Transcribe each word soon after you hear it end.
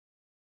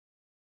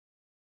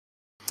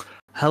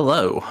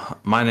Hello,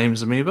 my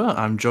name's Amoeba.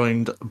 I'm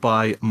joined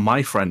by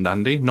my friend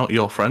Andy, not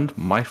your friend,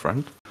 my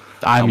friend.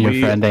 I'm And your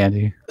friend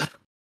Andy.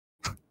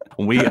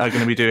 We are going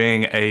to be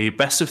doing a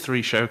best of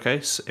three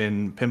showcase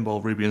in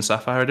Pinball Ruby and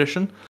Sapphire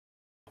edition.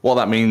 What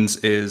that means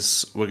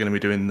is we're going to be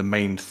doing the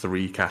main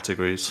three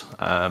categories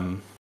that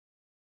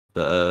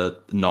are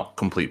not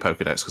complete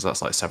Pokédex because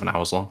that's like 7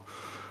 hours long.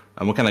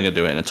 And we're kind of going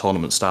to do it in a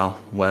tournament style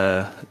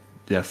where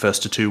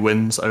first to two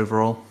wins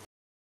overall.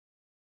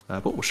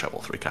 But we'll show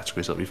all three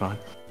categories, it'll be fine.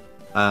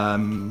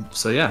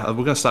 So yeah, we're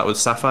going to start with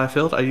Sapphire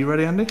Field. Are you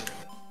ready, Andy?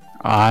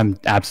 I'm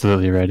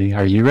absolutely ready.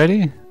 Are you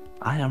ready?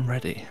 I am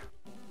ready.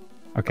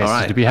 Okay,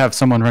 so do we have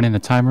someone running the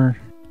timer?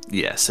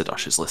 Yeah,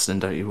 Sidosh is listening,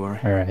 don't you worry.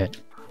 All right.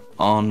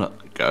 On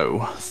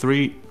go.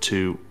 3,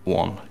 2,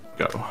 1,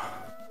 go.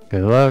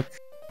 Good luck.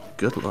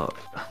 Good luck.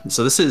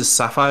 So this is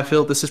Sapphire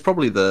Field. This is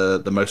probably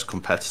the most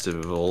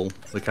competitive of all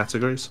the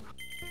categories.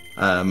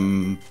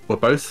 We're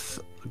both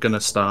going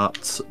to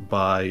start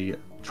by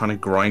trying to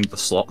grind the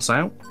slots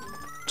out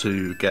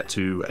to get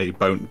to a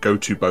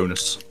go-to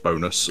bonus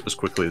as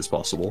quickly as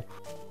possible.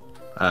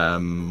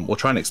 We'll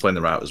try and explain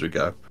the route as we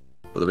go.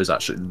 But there is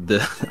actually,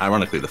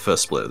 ironically, the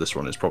first split of this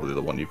run is probably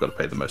the one you've got to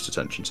pay the most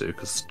attention to,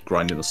 because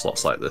grinding the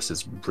slots like this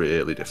is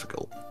really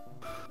difficult.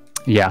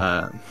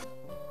 Yeah.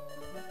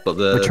 But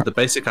the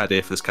basic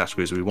idea for this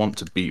category is we want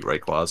to beat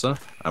Rayquaza,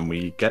 and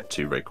we get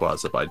to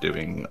Rayquaza by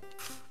doing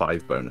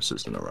 5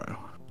 bonuses in a row.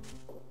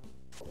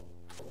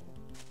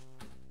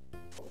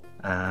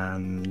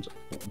 And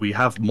we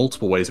have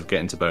multiple ways of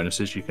getting to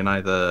bonuses. You can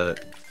either,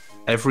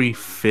 every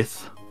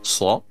 5th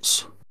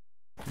slots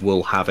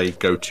will have a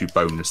go-to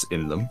bonus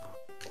in them.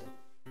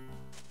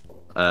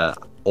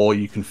 Or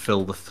you can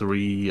fill the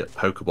 3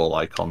 Pokeball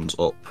icons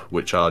up,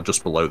 which are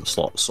just below the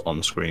slots on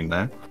the screen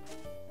there.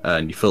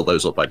 And you fill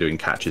those up by doing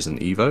catches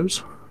and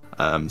evos.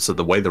 So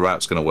the way the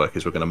route's going to work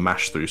is we're going to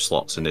mash through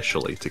slots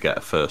initially to get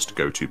a first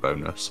go-to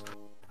bonus.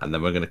 And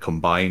then we're going to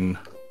combine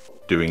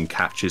doing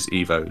catches,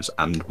 evos,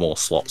 and more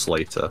slots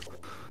later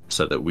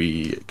so that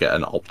we get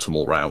an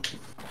optimal route.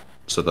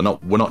 So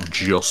we're not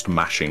just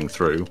mashing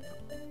through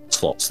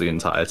slots the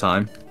entire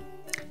time.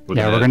 We're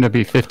going to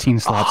be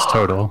 15 slots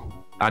total.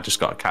 I just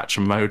got a catch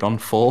and mode on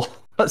 4.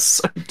 That's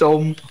so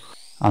dumb.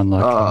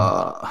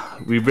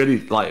 Unlucky. We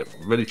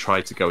really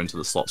tried to go into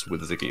the slots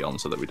with Ziggy on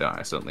so that we don't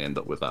accidentally end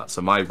up with that.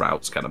 So my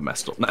route's kind of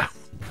messed up now.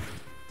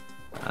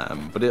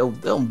 But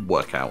it'll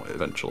work out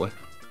eventually,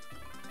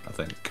 I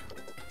think.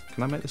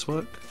 Can I make this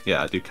work?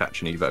 Yeah, I do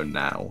catch an Evo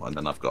now, and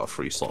then I've got a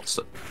free slot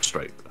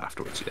straight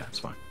afterwards. Yeah, it's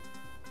fine.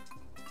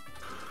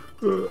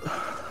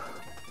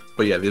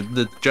 But yeah,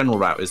 the general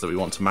route is that we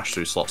want to mash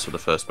through slots for the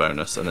first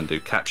bonus, and then do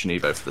catch and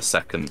Evo for the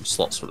second,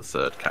 slots for the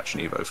third, catch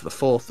and Evo for the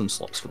fourth, and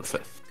slots for the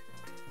fifth.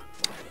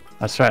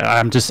 That's right.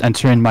 I'm just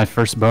entering my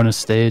first bonus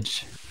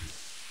stage.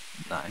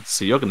 Nice.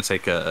 So you're going to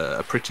take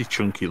a pretty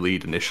chunky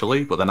lead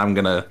initially, but then I'm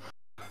gonna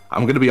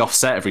be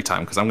offset every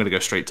time because I'm going to go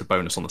straight to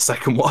bonus on the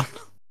second one.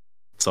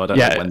 So I don't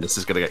know when this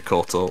is going to get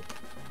caught up.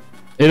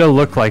 It'll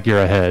look like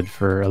you're ahead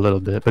for a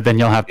little bit, but then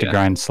you'll have to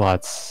grind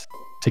slots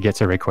to get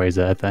to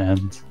Rayquaza at the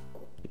end.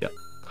 Yeah.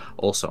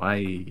 Also,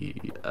 I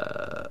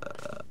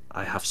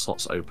have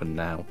slots open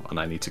now, and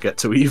I need to get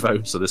to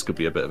Evo, so this could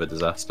be a bit of a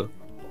disaster.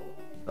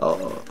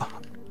 Oh,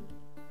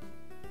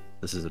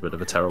 this is a bit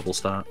of a terrible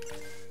start.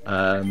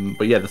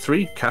 But yeah, the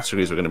 3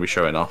 categories we're going to be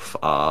showing off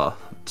are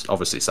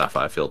obviously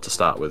Sapphire Field to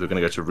start with. We're going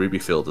to go to Ruby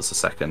Field as the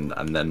second,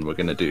 and then we're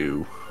going to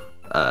do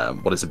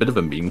what is a bit of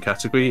a meme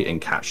category in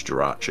Catch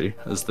Jirachi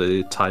as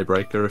the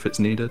tiebreaker if it's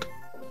needed.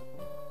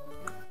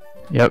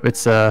 Yep,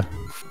 it's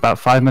about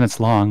 5 minutes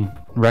long.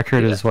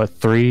 Record is what,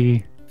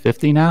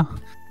 350 now?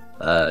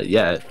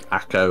 Yeah,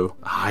 Akko.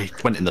 I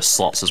went in the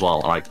slots as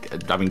well. I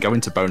mean,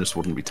 going to bonus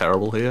wouldn't be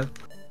terrible here.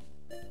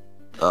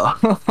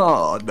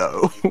 Oh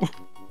no.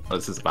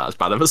 This is about as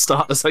bad of a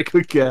start as I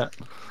could get.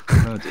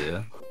 Oh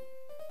dear.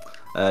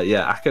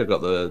 Yeah, Akko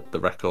got the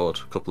record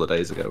a couple of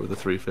days ago with the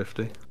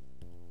 350.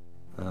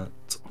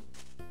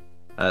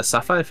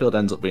 Sapphire Field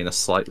ends up being a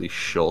slightly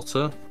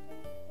shorter,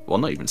 well,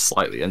 not even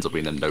slightly, ends up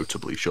being a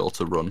notably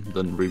shorter run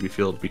than Ruby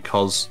Field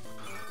because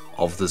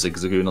of the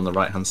Zigzagoon on the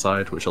right hand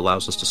side, which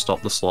allows us to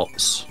stop the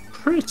slots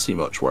pretty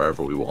much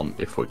wherever we want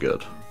if we're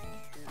good.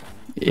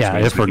 Yeah,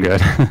 if we're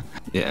good.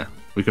 Yeah,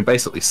 we can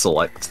basically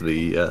select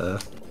the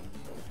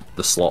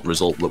slot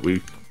result that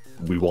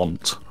we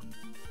want.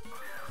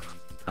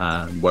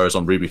 Whereas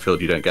on Ruby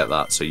Field you don't get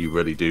that, so you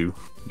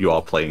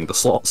are playing the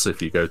slots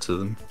if you go to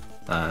them.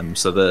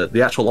 So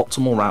the actual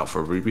optimal route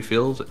for Ruby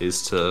Field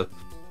is to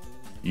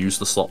use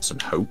the slots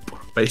and hope,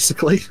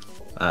 basically.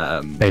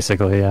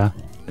 Basically, yeah.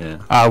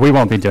 Yeah. We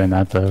won't be doing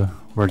that though.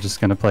 We're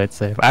just gonna play it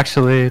safe.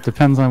 Actually, it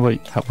depends on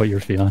what you're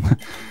feeling.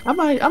 I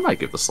might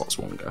give the slots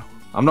one go.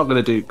 I'm not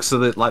gonna do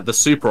the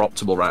super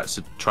optimal route is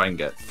to try and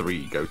get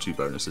 3 go-to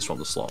bonuses from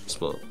the slots,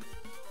 but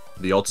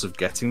the odds of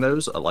getting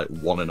those are like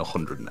 1 in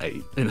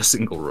 108 in a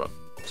single run,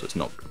 so it's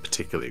not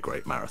particularly a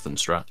great marathon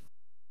strat.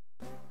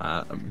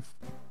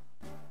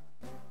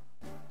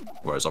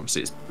 Whereas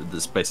obviously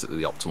there's basically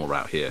the optimal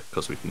route here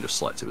because we can just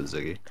select it with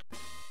Ziggy.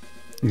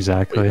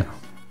 Exactly.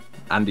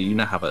 Andy, you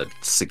now have a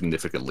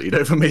significant lead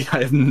over me.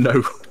 I have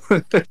no...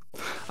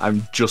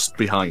 I'm just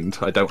behind.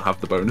 I don't have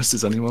the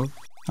bonuses anymore.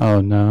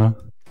 Oh, no.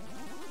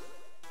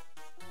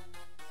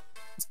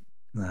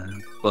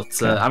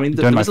 But, I mean...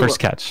 Doing my first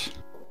catch.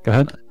 Go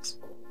ahead.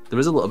 There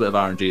is a little bit of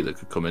RNG that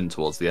could come in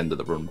towards the end of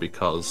the run,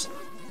 because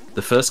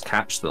the first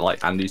catch that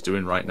like Andy's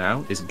doing right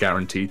now is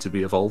guaranteed to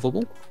be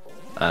evolvable.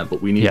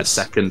 But we need a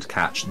second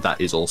catch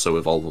that is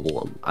also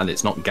evolvable, and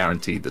it's not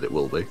guaranteed that it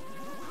will be.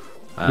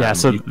 Yeah,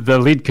 so the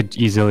lead could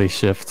easily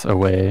shift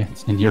away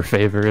in your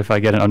favor if I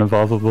get an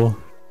unevolvable.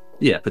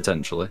 Yeah,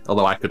 potentially.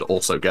 Although I could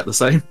also get the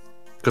same.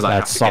 Because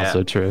that's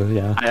also true,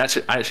 yeah. I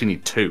actually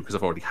need 2, because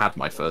I've already had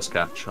my first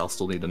catch. I'll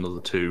still need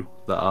another 2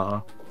 that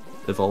are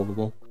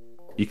evolvable.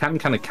 You can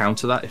kind of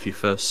counter that if your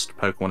first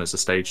Pokemon is a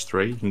stage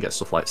 3. You can get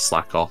stuff like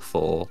Slack Off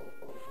or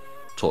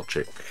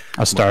Torchic.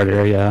 A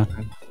starter, yeah.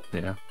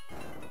 Yeah.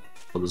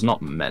 But there's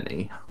not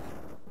many.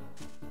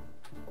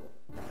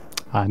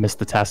 I missed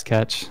the task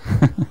catch.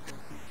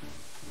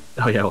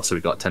 Oh yeah, also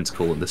we got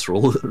Tentacle in this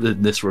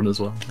run as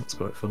well. That's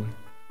quite funny.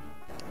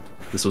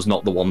 This was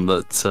not the one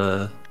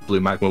that Blue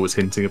Magma was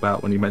hinting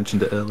about when you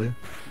mentioned it earlier.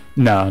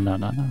 No.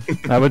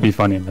 That would be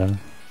funny though.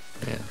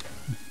 Yeah.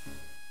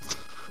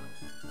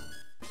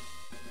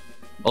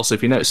 Also,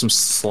 if you notice some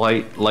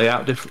slight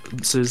layout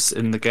differences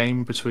in the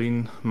game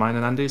between mine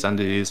and Andy's,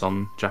 Andy is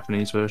on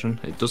Japanese version.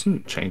 It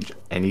doesn't change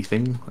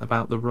anything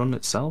about the run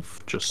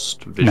itself,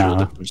 just visual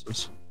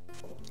differences.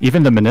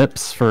 Even the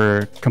manips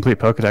for complete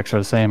Pokédex are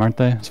the same, aren't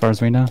they, as far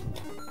as we know?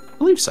 I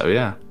believe so,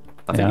 yeah.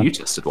 I think you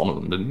tested one of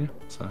them, didn't you?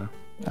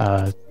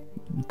 So.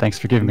 Thanks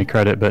for giving me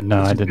credit, but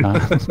no, I did not.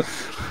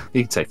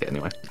 You can take it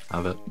anyway.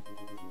 Have it.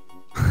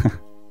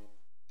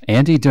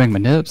 Andy doing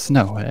manips?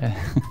 No way.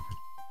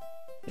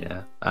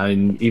 Yeah, I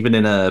mean, even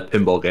in a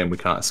pinball game, we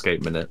can't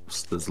escape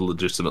manips. There's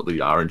legitimately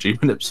RNG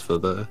manips for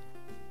the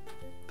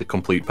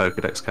complete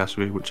Pokédex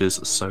category, which is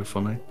so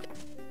funny.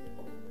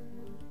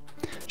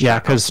 Yeah,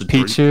 because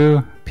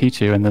Pichu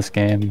in this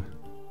game,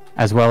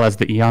 as well as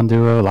the Eon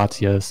duo,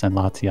 Latios and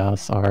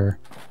Latias, are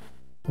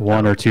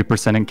 1 or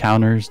 2%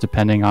 encounters,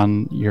 depending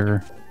on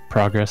your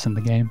progress in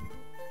the game.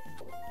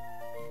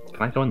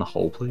 Can I go in the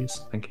hole,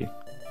 please? Thank you.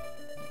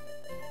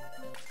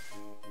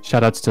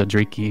 Shoutouts to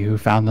Dreaky, who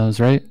found those,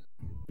 right?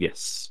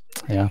 Yes.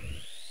 Yeah.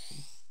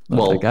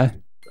 Well, that guy.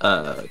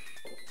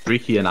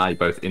 Dreaky and I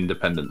both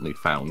independently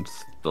found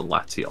the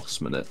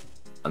Latios minute.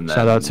 And then...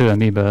 Shout out to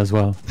Amoeba as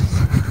well.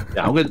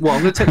 Yeah, I'm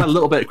gonna take that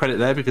little bit of credit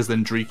there, because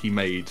then Dreaky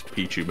made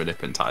Pichu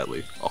manip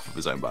entirely off of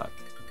his own back,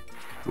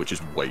 which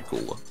is way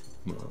cooler.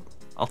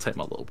 I'll take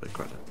my little bit of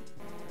credit.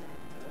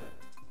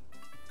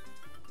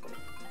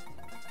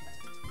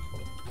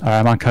 Alright,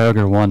 I'm on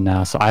Kyogre 1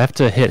 now, so I have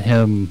to hit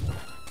him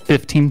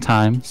 15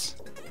 times.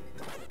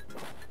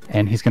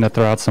 And he's going to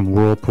throw out some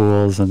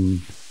whirlpools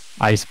and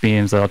ice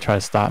beams that'll try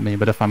to stop me.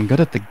 But if I'm good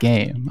at the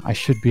game, I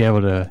should be able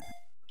to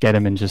get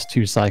him in just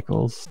 2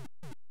 cycles.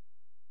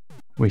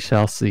 We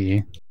shall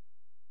see.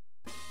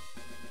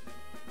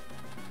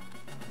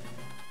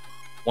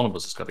 One of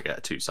us has got to get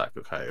a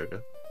 2-cycle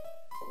Kyogre.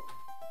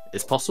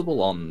 It's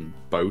possible on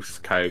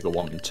both Kyogre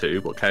 1 and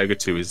 2, but Kyogre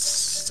 2 is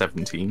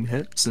 17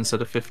 hits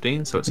instead of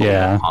 15, so it's a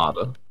lot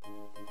harder.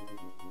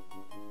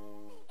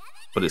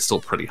 But it's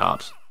still pretty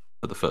hard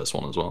for the first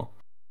one as well.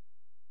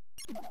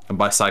 And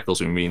by cycles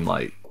we mean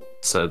like,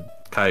 so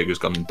Kyogre's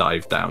gone and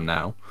dived down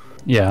now.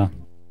 Yeah.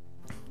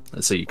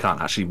 So you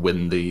can't actually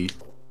win the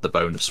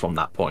bonus from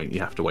that point. You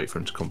have to wait for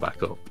him to come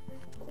back up.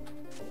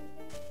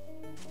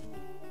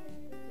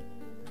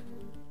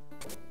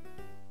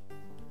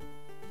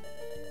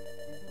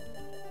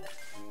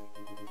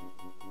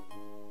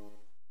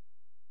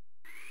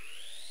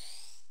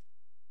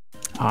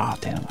 Ah,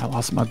 damn, I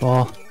lost my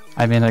ball.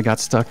 I mean, I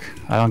got stuck.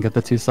 I don't get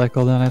the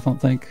 2-cycle then, I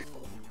don't think.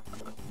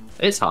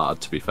 It's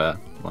hard, to be fair.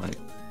 Like,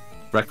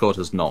 Record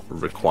has not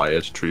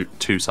required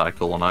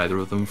 2-cycle on either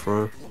of them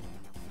for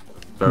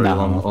very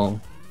long at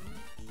all.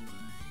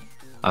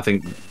 I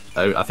think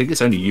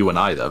it's only you and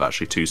I that have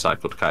actually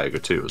 2-cycled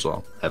Kyogre 2 as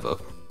well, ever.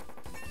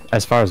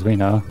 As far as we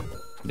know.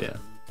 Yeah.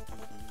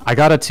 I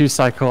got a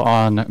 2-cycle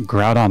on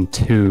Groudon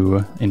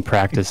 2 in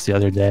practice the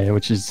other day,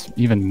 which is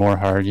even more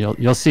hard.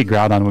 You'll see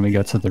Groudon when we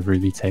go to the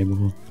Ruby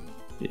table.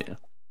 Yeah.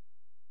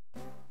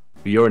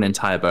 You're an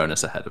entire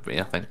bonus ahead of me,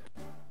 I think,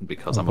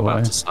 because I'm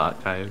about to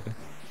start Kyogre.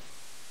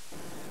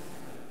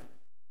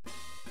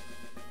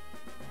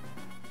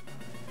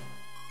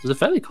 It's a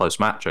fairly close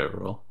match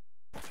overall.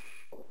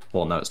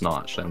 Well, no, it's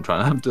not actually.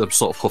 I'm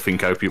sort of huffing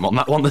copium on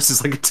that one. This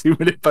is like a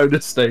 2-minute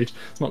bonus stage.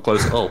 It's not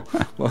close at all.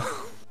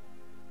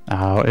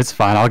 Oh, it's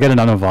fine. I'll get an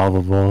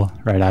unevolvable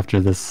right after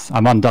this.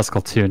 I'm on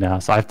Duskull 2 now,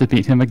 so I have to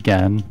beat him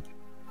again.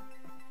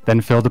 Then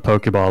fill the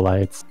Pokeball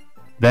lights.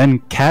 Then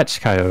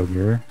catch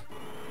Kyogre.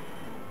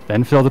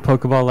 Then fill the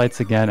Pokeball lights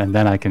again, and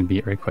then I can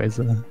beat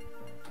Rayquaza.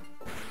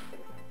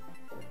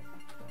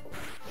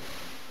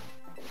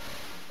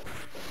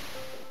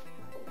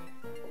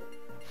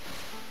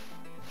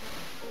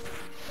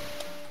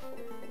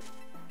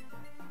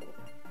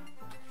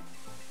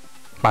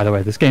 By the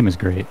way, this game is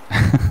great.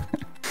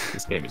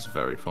 Game is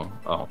very fun.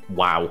 Oh,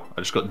 wow.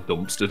 I just got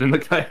dumpstered in the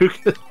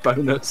Kyogre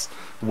bonus.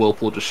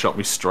 Whirlpool just shot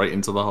me straight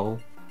into the hole.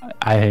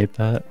 I hate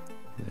that.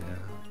 Yeah.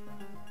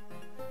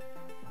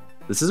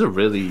 This is a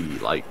really,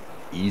 like,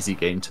 easy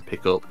game to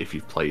pick up if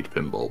you've played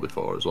Pinball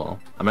before as well.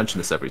 I mention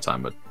this every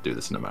time I do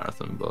this in a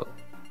marathon, but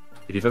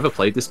if you've ever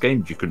played this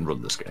game, you can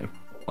run this game.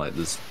 Like,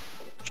 it's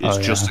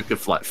just a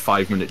good, like,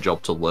 5-minute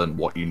job to learn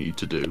what you need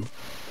to do.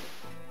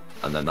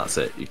 And then that's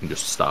it. You can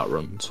just start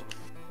runs.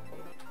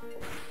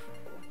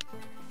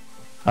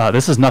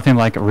 This is nothing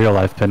like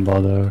real-life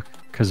pinball, though,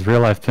 because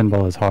real-life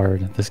pinball is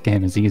hard. This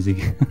game is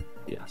easy.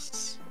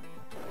 Yes.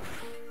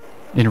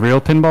 In real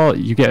pinball,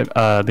 you get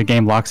the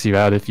game locks you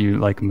out if you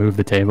like move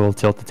the table,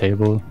 tilt the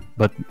table.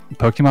 But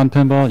Pokemon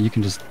pinball, you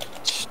can just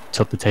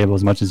tilt the table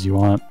as much as you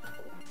want,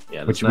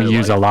 Yeah, which we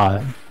use a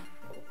lot.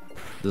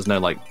 There's no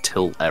like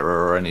tilt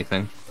error or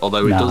anything.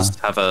 Although it does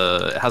have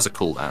it has a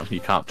cooldown. You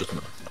can't just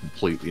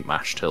completely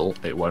mash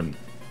tilt. It won't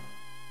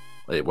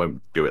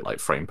do it like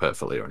frame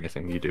perfectly or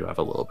anything. You do have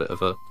a little bit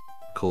of a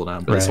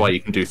cooldown, but that's why you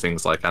can do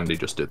things like Andy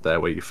just did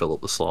there, where you fill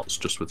up the slots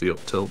just with the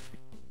up tilt.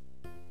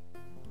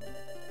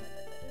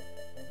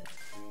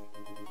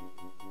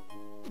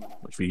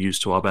 Which we use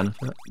to our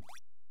benefit.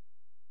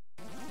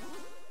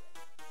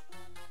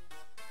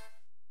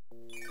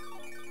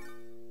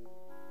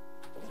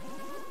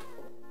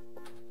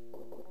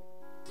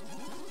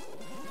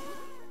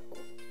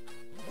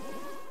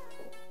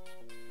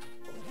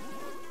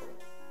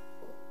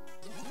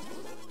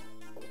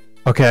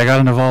 Okay, I got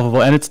an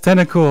evolvable, and it's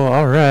tentacle.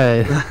 All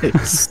right.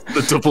 Nice.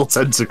 The double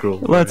tentacle.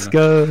 Let's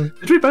go.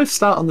 Did we both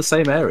start on the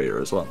same area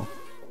as well?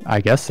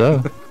 I guess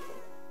so.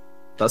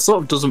 That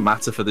sort of doesn't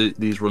matter for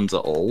these runs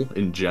at all,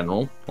 in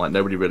general. Like,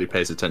 nobody really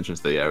pays attention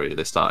to the area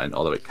they start in,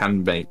 although it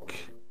can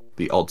make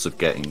the odds of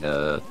getting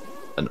an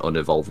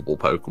unevolvable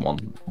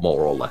Pokemon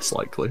more or less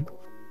likely.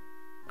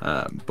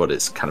 But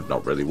it's kind of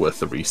not really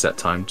worth the reset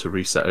time to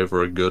reset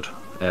over a good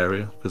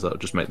area, because that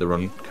would just make the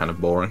run kind of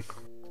boring.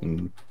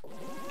 And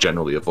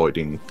generally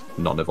avoiding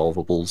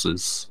non-evolvables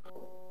is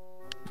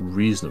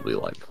reasonably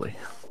likely.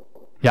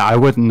 Yeah, I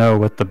wouldn't know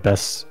what the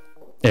best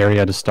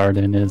area to start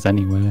in is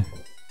anyway.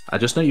 I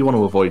just know you want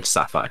to avoid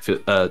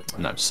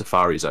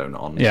Safari Zone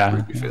on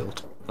Ruby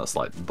Field. That's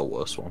like the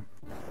worst one.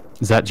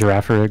 Is that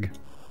Girafarig?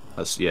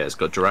 It's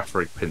got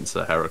Girafarig,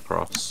 Pinsir,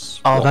 Heracross.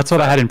 Oh, that's what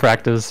I had in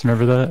practice.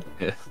 Remember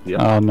that?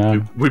 Yeah. Oh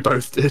no. We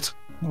both did.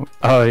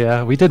 Oh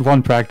yeah, we did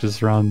one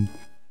practice run,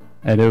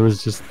 and it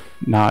was just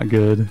not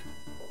good.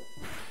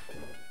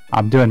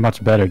 I'm doing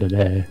much better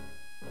today.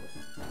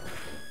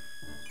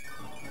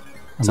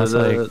 Unless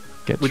I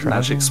get we didn't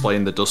actually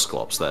explain the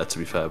Dusclops there, to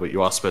be fair, but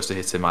you are supposed to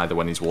hit him either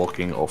when he's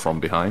walking or from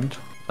behind.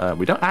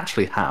 We don't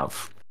actually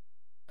have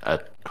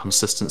a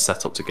consistent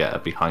setup to get a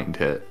behind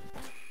hit,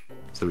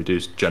 so we do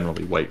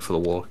generally wait for the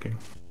walking.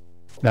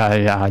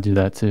 Yeah, I do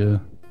that too.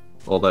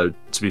 Although,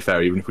 to be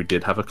fair, even if we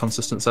did have a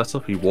consistent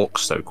setup, he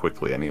walks so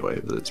quickly anyway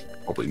that it's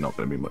probably not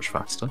going to be much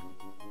faster.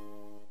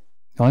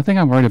 The only thing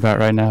I'm worried about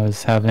right now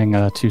is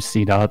having 2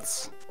 C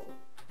dots.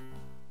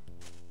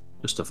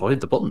 Just avoid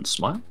the buttons,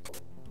 Smile.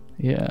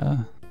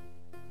 Yeah.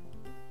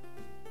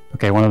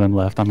 Okay, one of them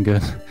left. I'm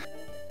good.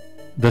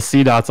 The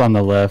C dots on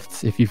the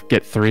left, if you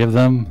get 3 of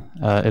them,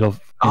 it'll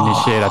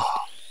initiate a...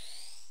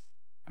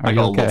 I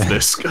gotta love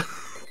this.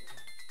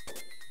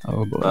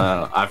 Oh boy.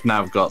 I've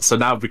now got... So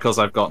now, because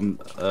I've gotten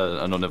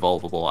an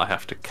unevolvable, I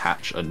have to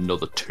catch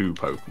another 2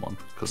 Pokemon.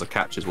 Because a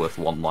catch is worth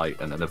 1 light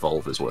and an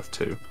evolve is worth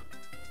 2.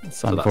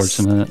 It's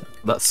unfortunate.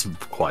 That's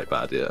quite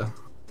bad, yeah.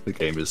 The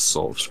game is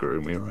sort of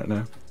screwing me right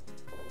now.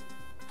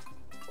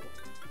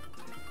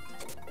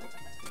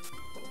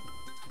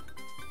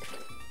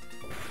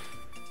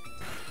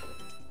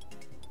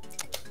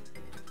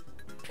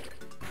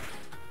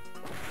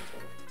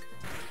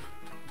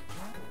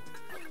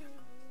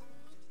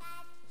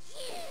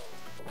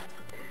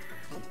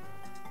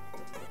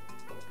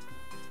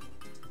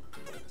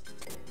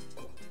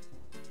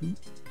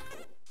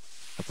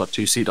 I've got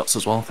 2 C dots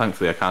as well.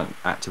 Thankfully, I can't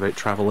activate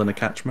travel in a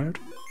catch mode.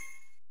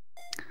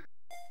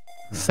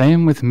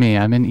 Same with me.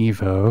 I'm in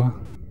Evo.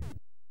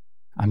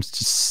 I'm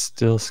just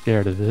still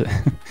scared of it.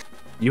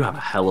 You have a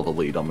hell of a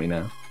lead on me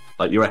now.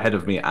 Like, you're ahead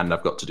of me and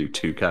I've got to do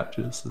 2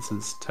 catches. This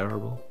is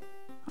terrible.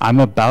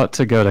 I'm about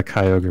to go to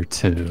Kyogre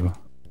 2.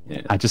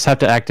 Yeah. I just have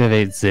to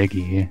activate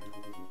Ziggy.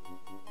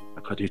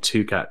 I've got to do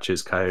 2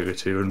 catches, Kyogre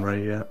 2 and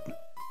Ray yet.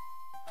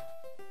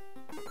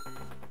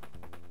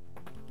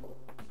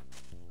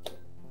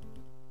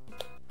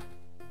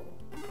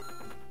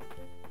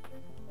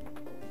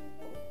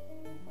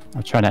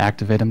 I'm trying to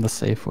activate him the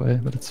safe way,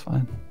 but it's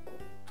fine.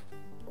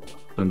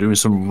 I'm doing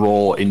some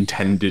raw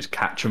intended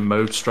catch and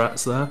mode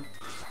strats there.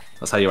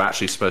 That's how you're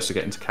actually supposed to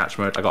get into catch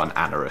mode. I got an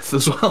Anorith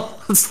as well.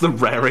 That's the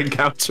rare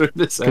encounter in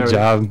this area. Good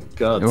job.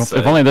 God's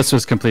if only this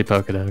was complete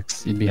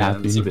Pokedex, you'd be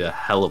happy. This would be a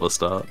hell of a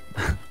start.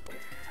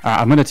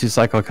 I'm going to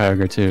 2-cycle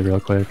Kyogre 2 real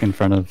quick in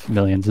front of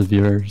millions of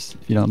viewers,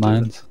 if you don't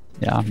mind.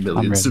 Yeah,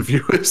 millions of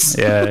viewers.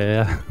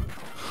 Yeah.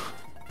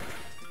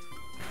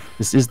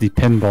 This is the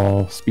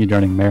Pinball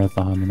speedrunning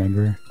marathon,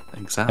 remember?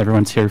 Exactly.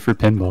 Everyone's here for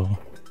Pinball.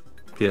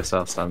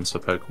 PSR stands for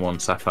Pokemon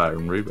Sapphire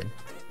and Ruby.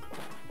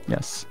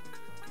 Yes.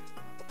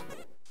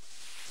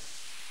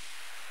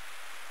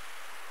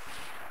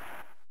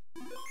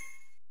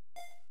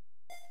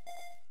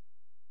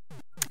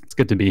 It's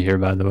good to be here,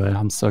 by the way.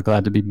 I'm so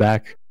glad to be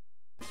back.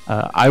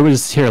 I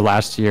was here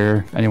last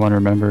year. If anyone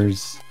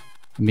remembers,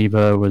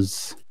 Amoeba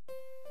was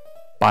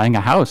buying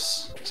a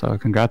house. So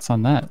congrats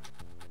on that.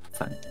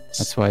 Thanks.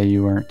 That's why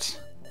you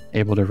weren't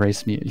able to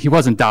race me. He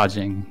wasn't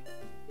dodging.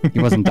 He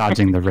wasn't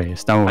dodging the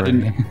race. Don't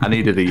worry. I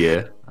needed a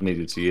year. I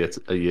needed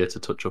a year to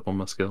touch up on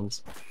my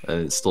skills,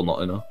 and it's still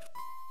not enough.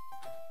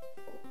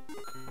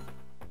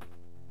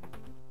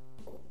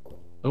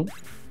 Oh,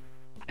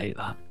 I hate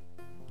that.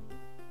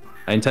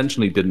 I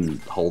intentionally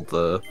didn't hold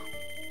the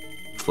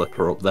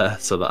flipper up there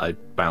so that I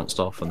bounced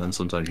off, and then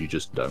sometimes you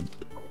just don't.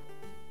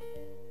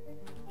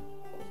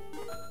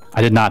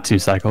 I did not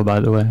 2-cycle, by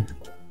the way.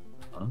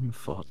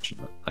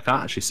 Unfortunate. I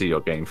can't actually see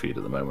your game feed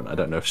at the moment. I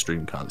don't know if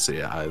stream can't see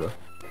it either.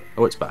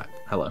 Oh, it's back.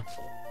 Hello.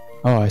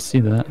 Oh, I see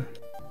that.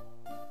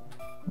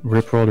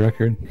 Rip world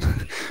record.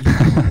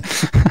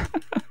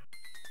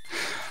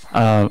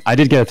 I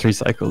did get a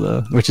 3-cycle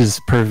though, which is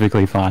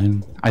perfectly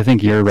fine. I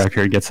think your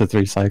record gets a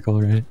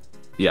 3-cycle, right?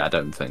 Yeah, I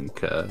don't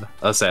think.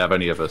 I'll say I've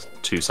only ever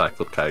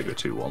 2-cycled Kyogre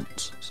 2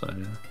 once, so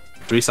yeah.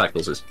 3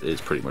 cycles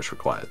is pretty much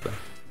required though.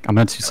 I'm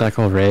gonna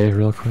 2-cycle Ray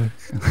real quick.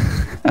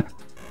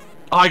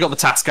 Oh, I got the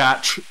task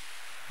catch.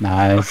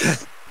 Nice.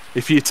 Okay.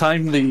 If you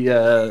time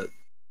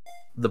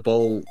the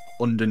ball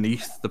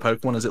underneath the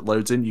Pokemon as it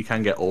loads in, you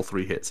can get all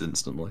 3 hits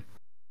instantly.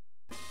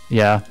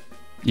 Yeah,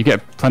 you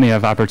get plenty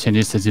of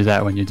opportunities to do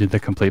that when you do the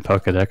complete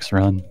Pokedex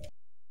run.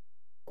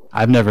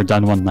 I've never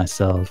done one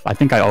myself. I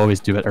think I always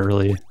do it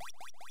early.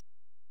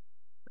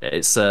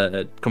 It's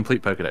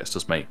complete Pokedex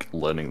does make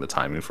learning the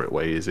timing for it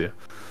way easier.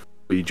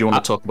 But do you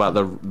want to talk about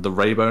the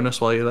Ray bonus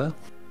while you're there?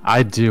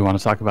 I do want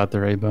to talk about the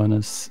Ray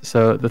bonus.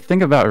 So the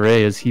thing about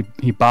Ray is he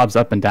bobs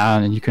up and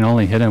down, and you can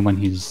only hit him when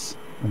he's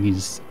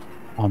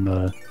on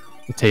the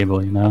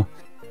table, you know.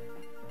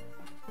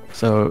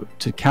 So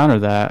to counter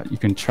that, you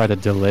can try to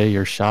delay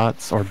your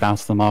shots or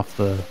bounce them off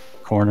the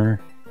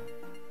corner.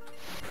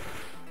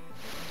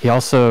 He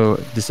also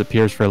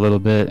disappears for a little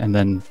bit and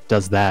then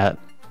does that,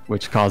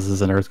 which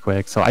causes an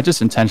earthquake. So I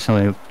just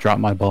intentionally drop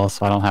my ball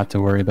so I don't have to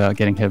worry about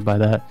getting hit by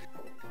that.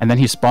 And then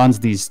he spawns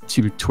these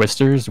 2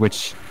 twisters,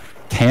 which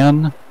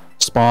can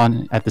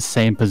spawn at the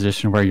same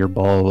position where your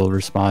ball will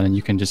respawn, and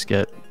you can just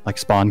get like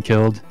spawn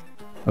killed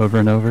over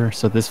and over.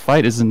 So this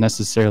fight isn't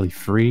necessarily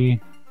free,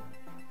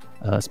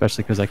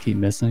 especially because I keep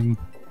missing.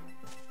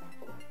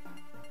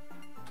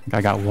 I think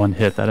I got 1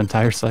 hit that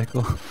entire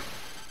cycle.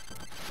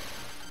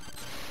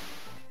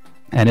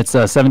 And it's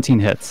 17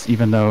 hits,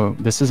 even though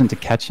this isn't to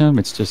catch him,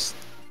 it's just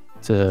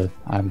to...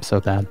 I'm so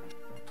bad.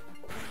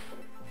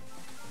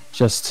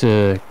 Just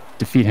to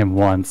defeat him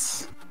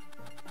once.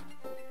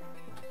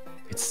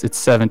 It's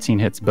 17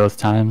 hits both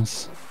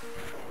times.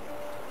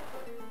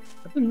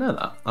 I didn't know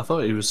that. I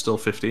thought he was still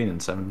 15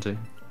 and 17.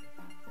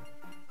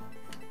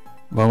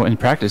 Well, in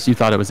practice, you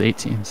thought it was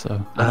 18,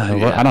 so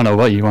I don't know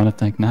what you want to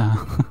think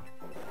now.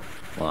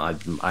 Well,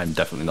 I'm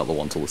definitely not the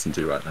one to listen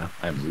to right now.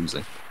 I am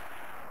losing.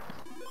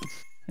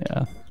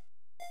 Yeah.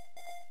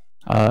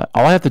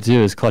 All I have to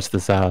do is clutch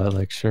this out,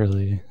 like,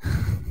 surely.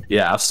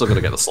 Yeah, I've still got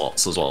to get the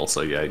slots as well,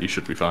 so yeah, you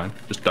should be fine.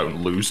 Just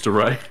don't lose to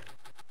Ray.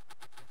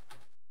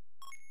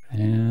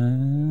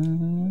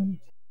 And...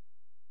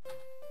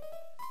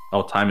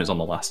 Oh, time is on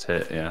the last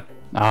hit, yeah.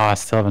 Oh, I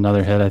still have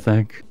another hit, I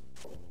think.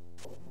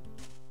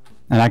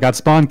 And I got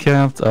spawn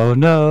camped. Oh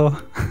no.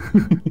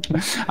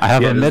 I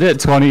have a minute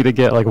 20 to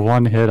get like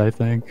 1 hit, I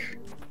think.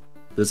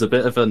 There's a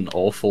bit of an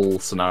awful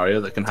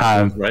scenario that can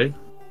happen with Ray.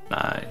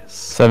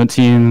 Nice.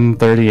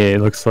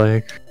 17:38 looks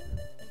like.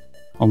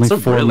 Only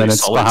 4 really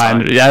minutes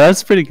behind. Time. Yeah,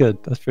 that's pretty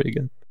good. That's pretty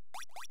good.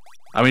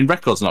 I mean,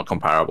 record's not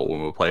comparable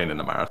when we're playing in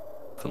a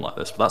marathon like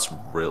this, but that's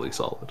really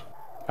solid.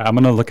 I'm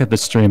gonna look at the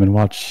stream and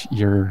watch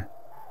your.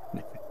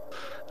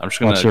 I'm just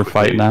gonna watch your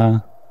fight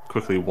now.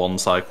 Quickly 1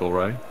 cycle,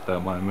 Ray.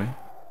 Don't mind me.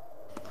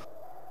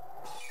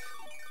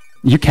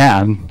 You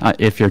can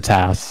if you're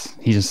TAS.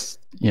 He just,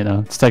 you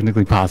know, it's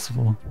technically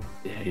possible.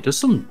 Yeah, he does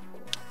some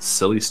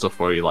silly stuff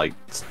where he like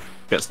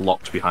gets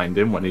locked behind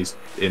him when he's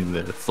in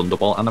the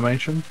Thunderbolt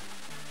animation,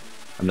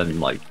 and then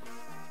like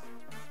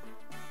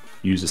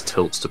uses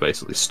tilts to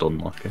basically stun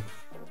lock him.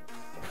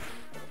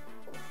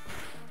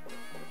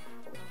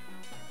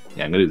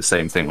 Yeah, I'm gonna do the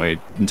same thing where you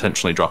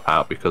intentionally drop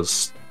out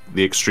because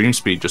the extreme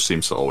speed just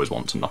seems to always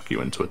want to knock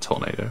you into a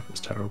tornado. It's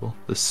terrible.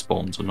 The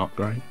spawns are not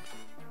great.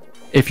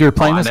 If you're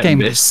playing this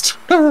game,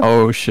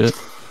 oh shit!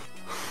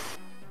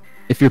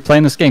 If you're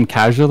playing this game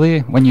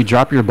casually, when you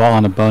drop your ball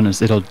on a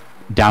bonus, it'll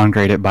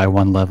downgrade it by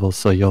 1 level,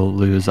 so you'll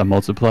lose a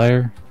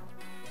multiplier.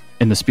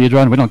 In the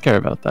speedrun, we don't care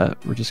about that.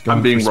 We're just going.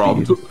 I'm being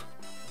robbed. Oh,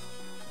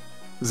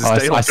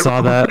 I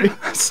saw that.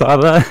 I saw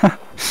that.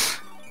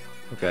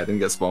 Okay, I didn't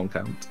get spawn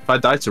count. If I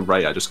die to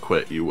Ray, I just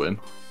quit. You win.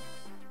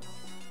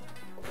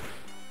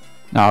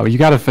 No, you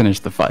gotta finish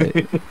the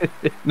fight.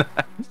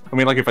 I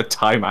mean, like, if I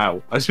time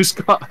out, I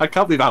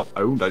can't believe how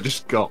owned I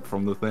just got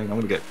from the thing. I'm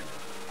gonna get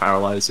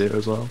paralyzed here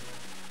as well.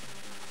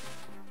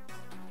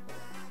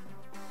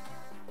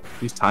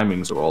 These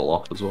timings are all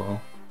off as well.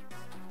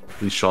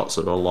 These shots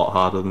are a lot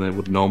harder than they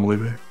would normally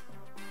be.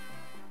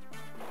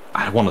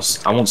 I want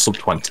sub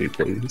 20,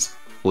 please.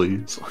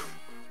 Please.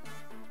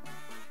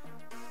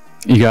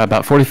 You got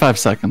about 45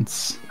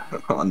 seconds.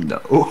 Oh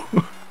no.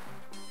 Oh,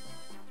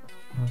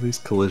 these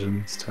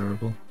collisions,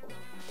 terrible.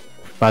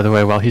 By the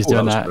way, while he's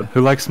doing that that,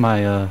 who likes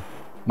my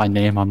my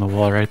name on the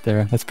wall right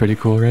there? That's pretty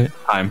cool, right?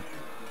 Time.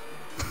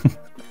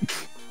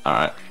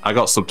 Alright, I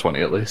got sub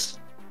 20 at least.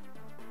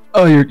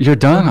 Oh, you're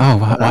done? Oh,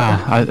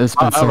 wow. It's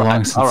been so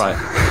long since...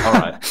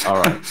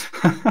 Alright.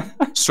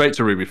 Straight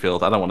to Ruby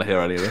Field. I don't want to hear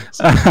any of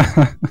this.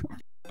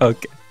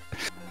 Okay.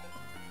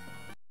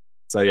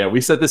 So yeah, we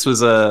said this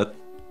was a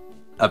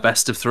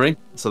best of 3.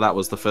 So that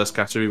was the first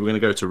category. We're going to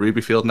go to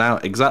Ruby Field now.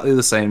 Exactly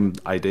the same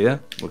idea.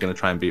 We're going to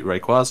try and beat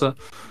Rayquaza.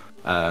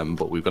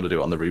 But we've got to do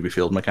it on the Ruby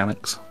Field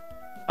mechanics.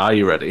 Are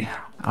you ready?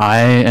 I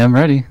am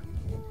ready.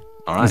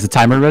 Alright. Is the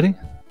timer ready?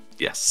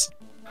 Yes.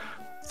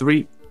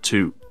 3,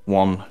 2,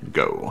 1,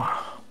 go.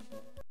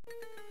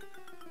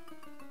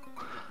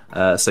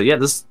 So yeah,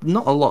 there's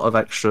not a lot of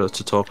extra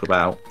to talk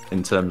about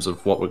in terms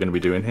of what we're going to be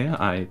doing here.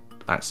 I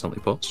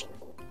accidentally paused.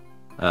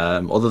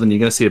 Other than you're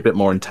going to see a bit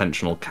more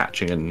intentional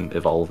catching and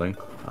evolving.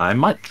 I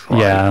might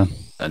try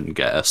and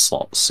get a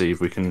slot, see if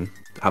we can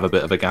have a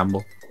bit of a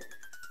gamble.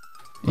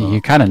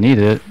 You kind of need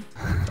it.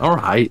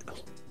 Alright.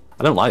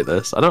 I don't like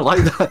this. I don't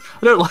like that.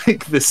 I don't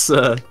like this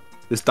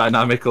this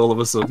dynamic all of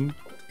a sudden.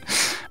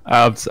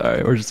 I'm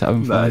sorry, we're just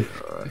having fun.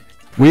 No, right.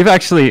 We've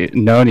actually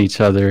known each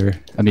other,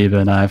 Amoeba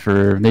and I,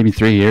 for maybe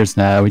 3 years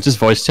now. We just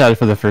voice chatted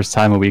for the first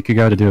time a week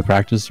ago to do a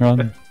practice run.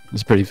 It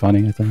was pretty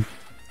funny, I think.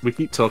 We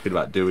keep talking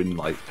about doing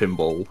like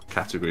pinball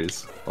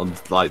categories, and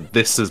like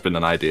this has been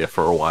an idea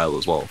for a while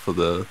as well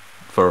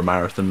for a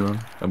marathon run,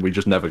 and we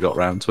just never got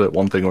round to it.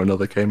 One thing or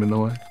another came in the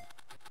way.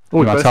 Oh,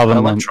 we both got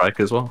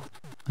Electrike as well.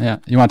 Yeah,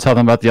 you want to tell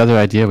them about the other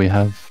idea we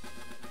have?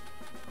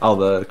 Oh,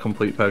 the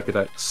complete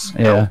Pokédex.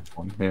 Yeah.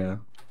 One. Yeah.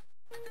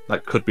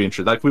 That could be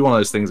interesting. That could be one of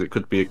those things that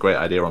could be a great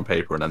idea on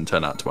paper and then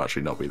turn out to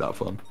actually not be that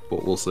fun.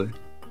 But we'll see.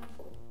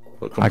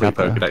 But complete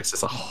Pokédex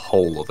is a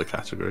whole other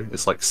category.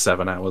 It's like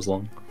 7 hours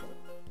long.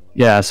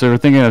 Yeah, so we're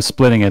thinking of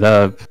splitting it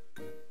up.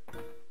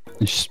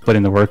 And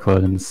splitting the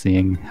workload and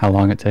seeing how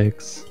long it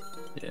takes.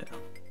 Yeah.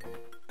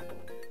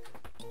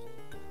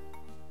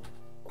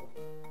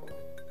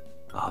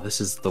 Ah, this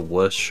is the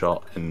worst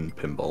shot in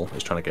pinball.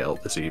 Is trying to get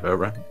up this Evo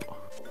ramp.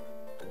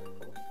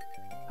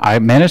 I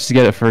managed to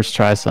get it first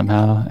try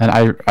somehow, and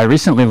I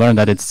recently learned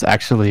that it's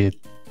actually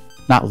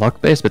not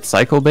luck based but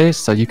cycle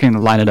based, so you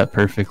can line it up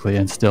perfectly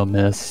and still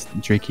miss.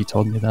 Dreaky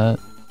told me that.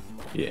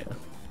 Yeah.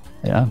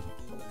 Yeah.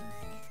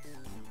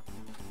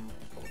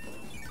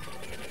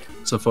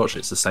 So unfortunately,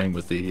 it's the same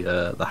with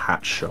the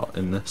hatch shot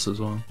in this as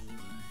well.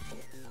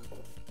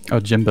 Oh,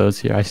 Jimbo's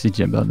here. I see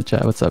Jimbo in the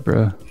chat. What's up,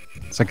 bro?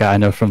 It's a guy I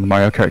know from the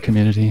Mario Kart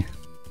community.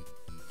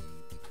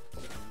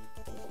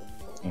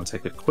 I'm going to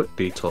take a quick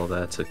detour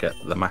there to get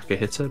the Maka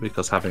hitter,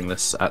 because having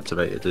this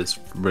activated is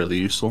really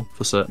useful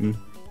for certain,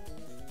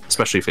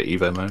 especially for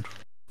Evo mode.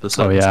 For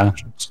certain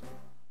sections.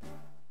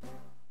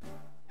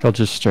 He'll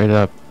just straight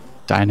up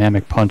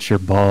dynamic punch your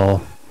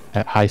ball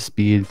at high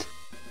speed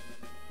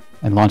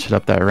and launch it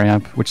up that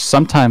ramp, which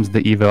sometimes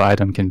the Evo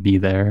item can be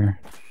there,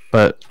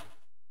 but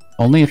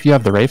only if you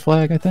have the Ray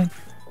flag, I think?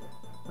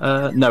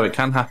 No, it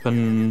can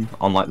happen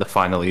on like the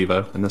final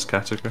Evo in this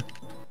category.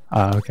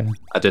 Oh, okay.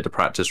 I did a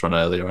practice run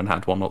earlier and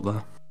had one up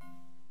there.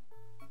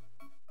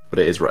 But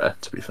it is rare,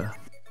 to be fair.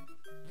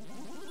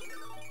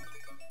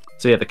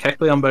 So yeah, the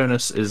Kecleon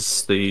bonus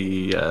is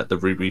the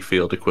Ruby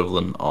Field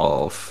equivalent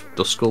of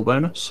Duskull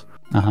bonus.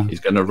 He's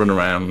going to run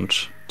around,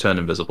 turn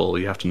invisible.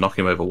 You have to knock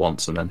him over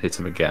once and then hit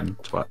him again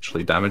to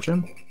actually damage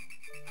him.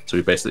 So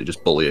we basically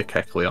just bully a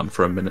Kecleon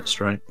for a minute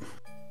straight.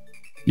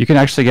 You can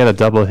actually get a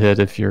double hit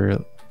if you're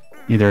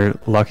either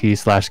lucky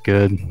 /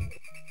 good.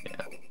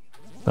 Yeah.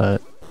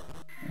 But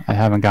I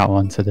haven't got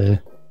one today.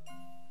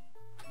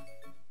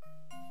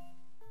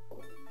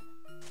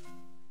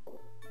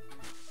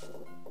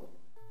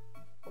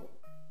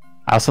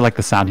 I also like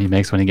the sound he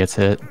makes when he gets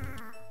hit.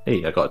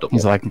 Hey, I got a double.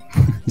 He's like,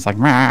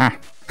 Mah.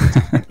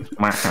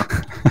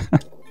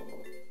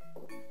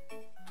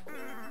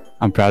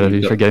 I'm proud of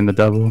you for getting the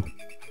double. I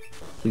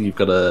think you've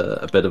got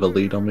a bit of a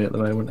lead on me at the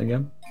moment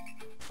again.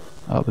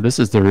 Oh, but this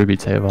is the Ruby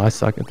table. I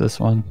suck at this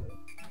one.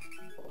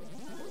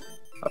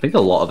 I think a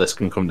lot of this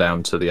can come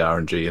down to the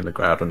RNG in the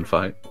Groudon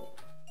fight.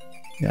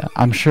 Yeah,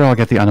 I'm sure I'll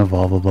get the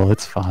unevolvable.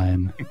 It's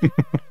fine.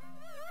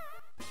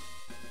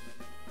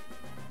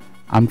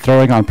 I'm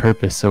throwing on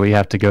purpose, so we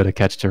have to go to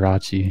catch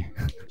Jirachi.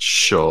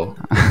 Sure.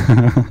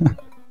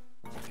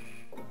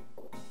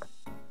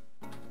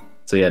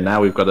 So yeah,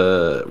 now we've got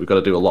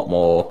to do a lot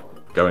more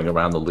going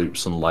around the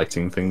loops and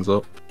lighting things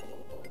up.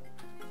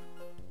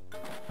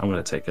 I'm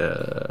going to take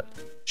a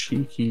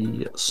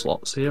cheeky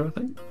slots here, I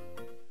think.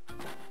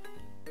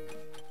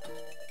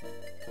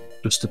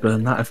 Just to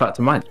burn that. In fact,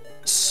 I might...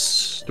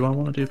 Do I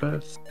want to do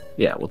both?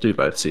 Yeah, we'll do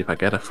both, see if I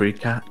get a free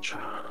catch.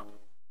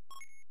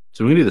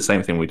 So we're going to do the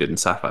same thing we did in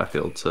Sapphire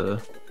Field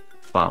to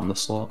farm the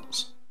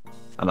slots.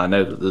 And I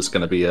know that there's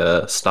going to be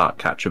a start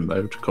catch 'em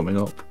mode coming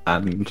up,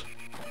 and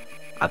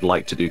I'd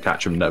like to do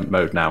catch 'em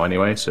mode now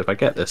anyway, so if I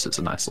get this, it's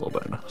a nice little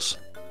bonus.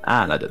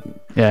 And I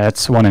didn't. Yeah,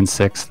 it's 1 in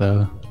 6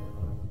 though.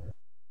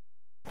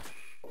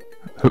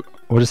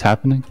 What is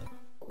happening?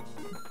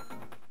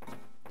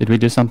 Did we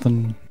do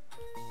something?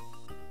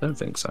 I don't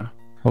think so.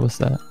 What was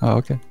that? Oh,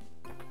 okay.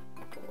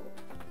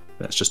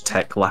 It's just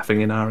tech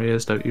laughing in our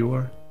ears, don't you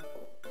worry.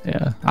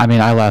 Yeah, I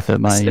mean, I laugh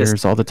at my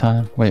ears all the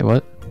time. Wait,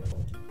 what?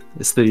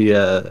 It's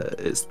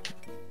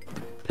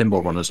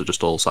pinball runners are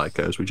just all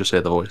psychos. We just hear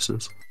the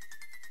voices.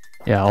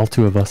 Yeah, all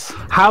 2 of us.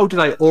 How did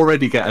I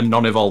already get a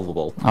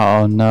non-evolvable?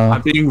 Oh no.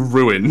 I'm being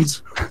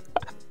ruined.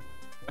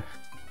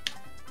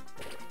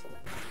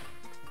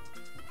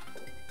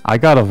 I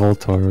got a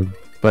Voltorb,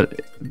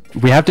 but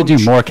we have to do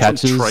more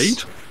catches.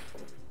 Trade?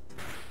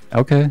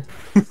 Okay.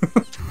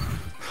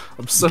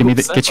 I'm so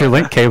get your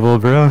link cable,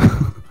 bro.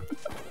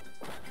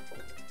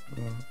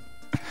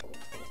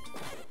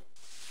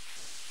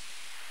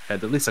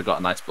 At least I got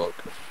a nice book.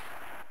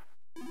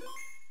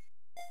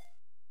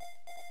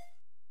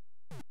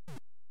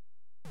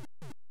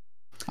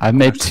 I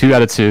made 2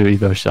 out of 2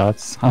 Evo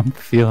shots. I'm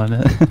feeling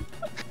it.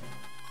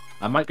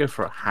 I might go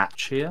for a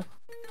hatch here,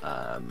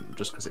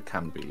 just because it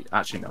can be.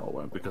 Actually, no, I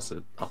won't, because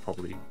I'll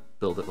probably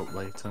build it up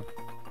later.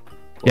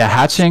 But yeah,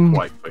 hatching.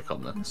 Quite quick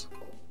on this.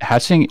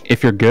 Hatching,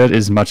 if you're good,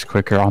 is much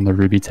quicker on the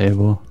Ruby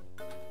table.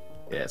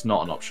 Yeah, it's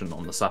not an option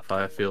on the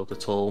Sapphire Field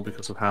at all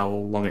because of how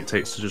long it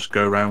takes to just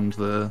go around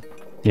the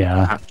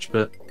hatch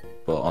bit.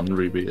 But on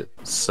Ruby,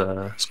 it's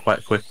quite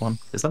a quick one.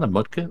 Is that a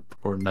Mudkip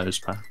or a Nose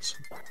Pass?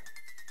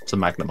 It's a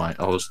Magnemite.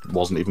 I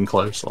wasn't even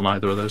close on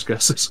either of those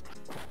guesses.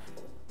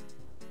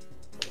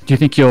 Do you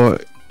think you'll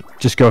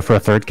just go for a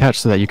 3rd catch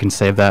so that you can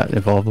save that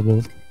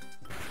evolvable?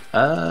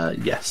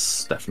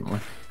 Yes, definitely.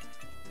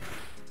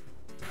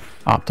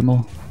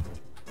 Optimal.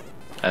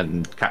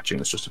 And catching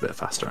is just a bit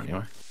faster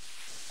anyway.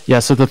 Yeah,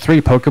 so the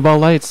 3 Pokeball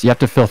lights, you have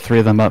to fill 3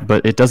 of them up,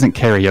 but it doesn't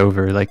carry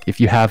over. Like, if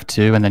you have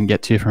 2 and then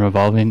get 2 from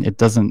evolving, it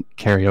doesn't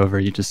carry over.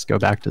 You just go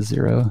back to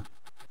 0.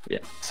 Yeah.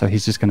 So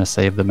he's just going to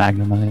save the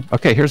Magnemite.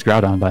 Okay, here's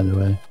Groudon, by the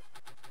way.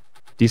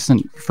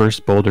 Decent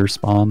first boulder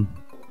spawn.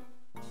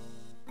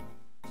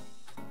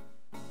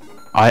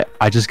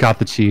 I just got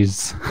the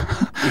cheese.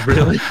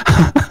 Really?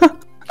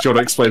 Do you want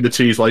to explain the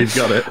cheese while you've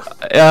got it?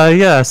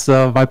 Yeah,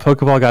 so my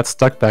Pokeball got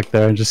stuck back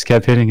there and just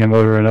kept hitting him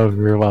over and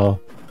over while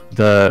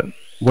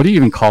what do you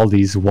even call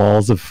these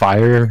walls of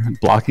fire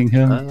blocking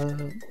him?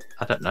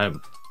 I don't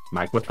know.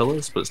 Magma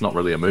pillars, but it's not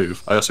really a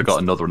move. I also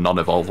got another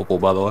non-evolvable,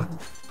 by the way.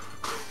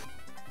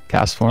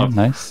 Cast form,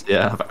 nice.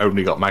 Yeah, I've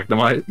only got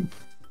Magnemite.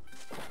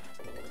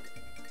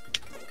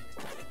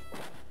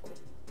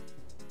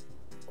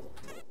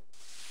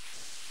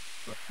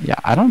 Yeah,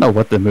 I don't know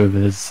what the move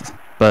is,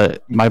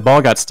 but my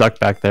ball got stuck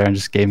back there and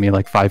just gave me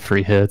like 5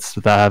 free hits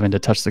without having to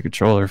touch the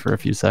controller for a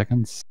few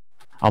seconds.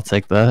 I'll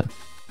take that.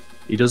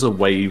 He does a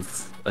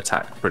wave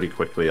attack pretty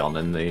quickly on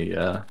in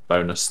the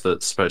bonus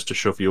that's supposed to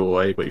shove you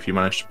away, but if you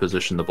manage to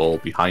position the ball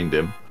behind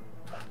him,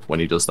 when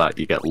he does that,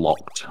 you get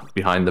locked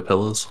behind the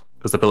pillars.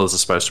 Because the pillars are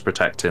supposed to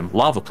protect him.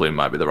 Lava Plume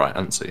might be the right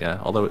answer, yeah.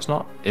 Although it's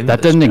not in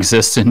that didn't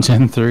exist in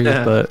Gen 3,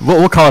 yeah. But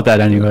we'll call it that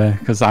anyway,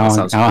 because I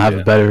don't have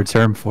a better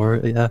term for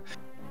it, yeah.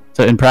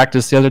 So in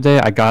practice the other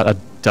day, I got a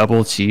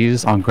double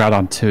cheese on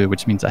Groudon 2,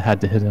 which means I had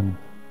to hit him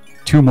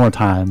 2 more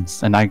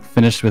times, and I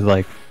finished with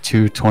like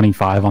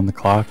 2:25 on the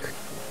clock.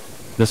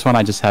 This one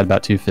I just had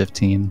about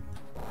 2:15.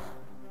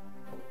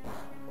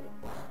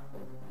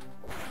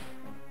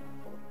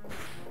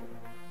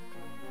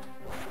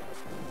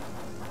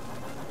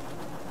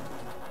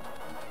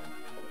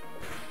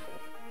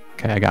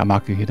 Okay, I got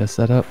Makuhita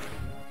set up.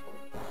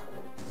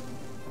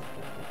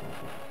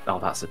 Oh,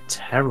 that's a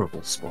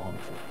terrible spawn.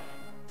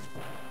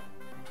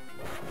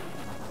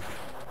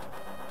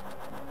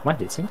 Am I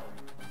hitting? I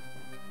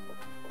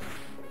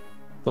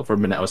thought for a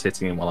minute I was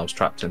hitting him while I was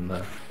trapped in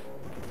the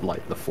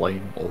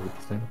flame orb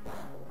thing.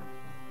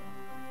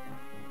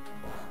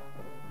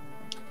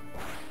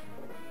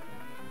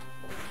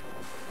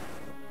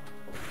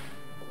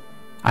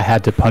 I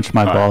had to punch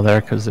my ball there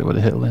because it would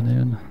have hit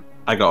Linoon.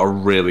 I got a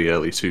really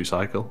early 2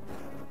 cycle.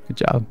 Good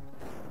job.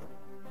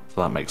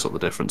 So that makes up the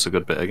difference a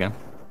good bit again.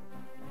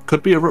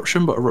 Could be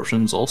Eruption, but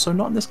Eruption's also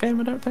not in this game,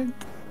 I don't think.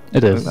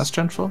 It is. I think that's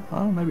Gen 4.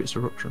 Oh, maybe it's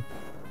Eruption.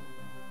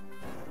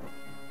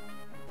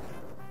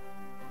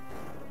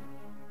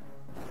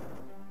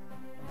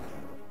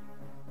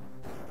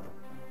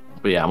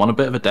 But yeah, I'm on a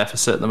bit of a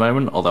deficit at the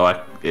moment,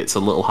 although it's a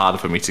little harder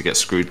for me to get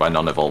screwed by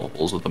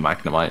non-evolvables with the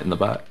Magnemite in the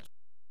back.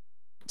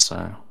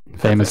 So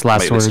famous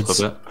last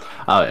words. Oh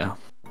yeah.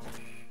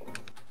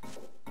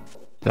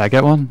 Did I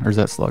get one, or is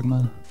that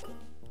Slugma?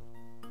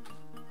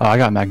 Oh, I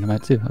got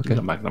Magnemite too. Okay.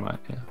 You got Magnemite,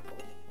 yeah.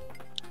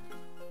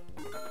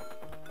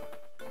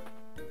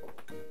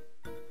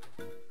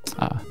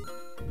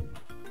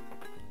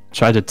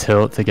 Tried to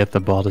tilt to get the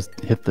ball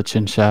to hit the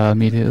Chinchou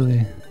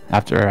immediately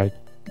after I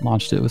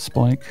launched it with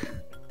Spoink.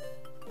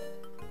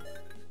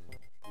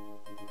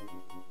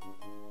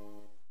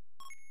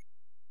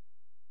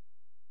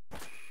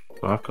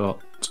 So I've got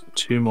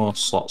 2 more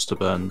slots to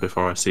burn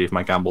before I see if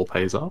my gamble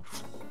pays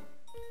off.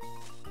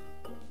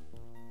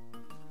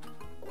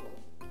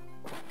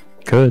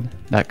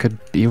 That could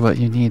be what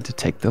you need to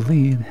take the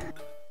lead.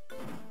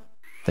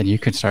 Then you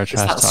can start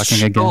trash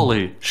talking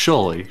again.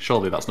 Surely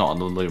that's not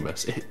an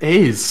Loomis. It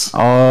is.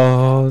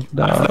 Oh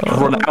no!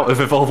 I've run out of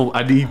evolvable.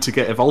 I need to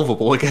get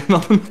evolvable again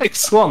on the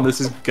next one.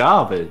 This is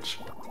garbage.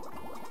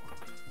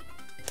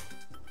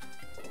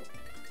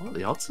 What are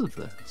the odds of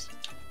this?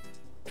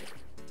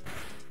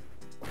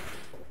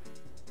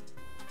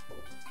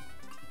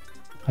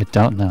 I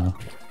don't know.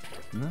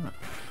 No.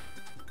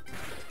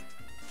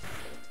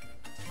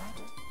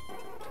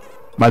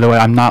 By the way,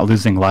 I'm not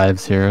losing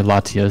lives here.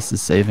 Latios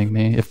is saving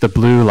me. If the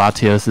blue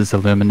Latios is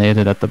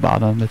illuminated at the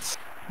bottom, it's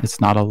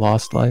not a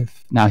lost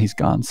life. Now he's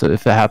gone, so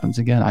if it happens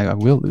again, I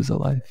will lose a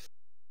life.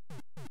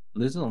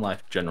 Losing a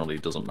life generally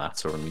doesn't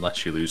matter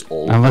unless you lose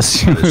all.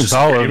 Unless you lose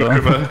all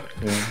of them.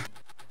 Yeah.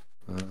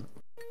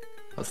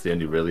 That's the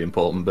only really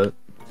important bit.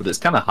 But it's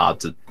kind of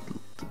hard to,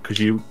 because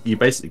you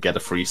basically get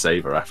a free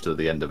saver after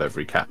the end of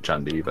every catch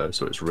and evo,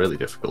 so it's really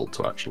difficult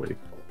to actually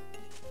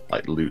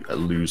like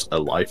lose a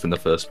life in the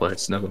first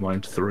place. Never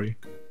mind 3.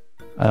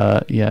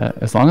 Yeah.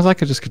 As long as I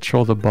could just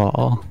control the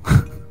ball.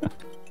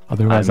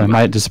 Otherwise, I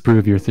might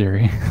disprove your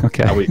theory.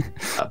 Okay. Are we,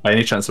 by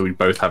any chance, are we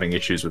both having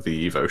issues with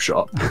the Evo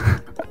shot?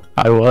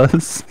 I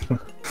was.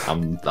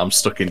 I'm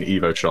stuck in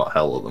Evo shot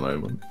hell at the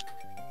moment.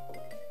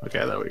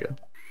 Okay, there we go.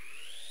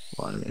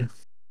 Blimey.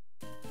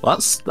 Well,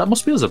 that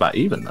must be us about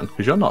even then,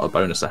 because you're not a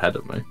bonus ahead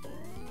of me.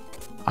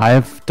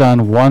 I've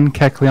done 1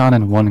 Kecleon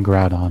and 1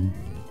 Groudon.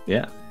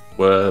 Yeah,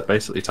 we're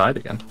basically tied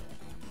again.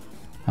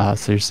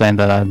 So you're saying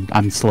that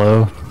I'm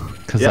slow,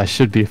 because I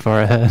should be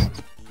far ahead.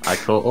 I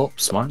caught up,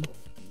 smile.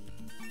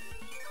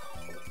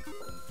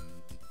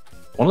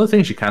 One of the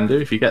things you can do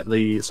if you get so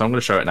I'm going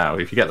to show it now.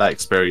 If you get that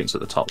experience at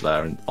the top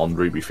there on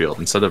Ruby Field,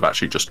 instead of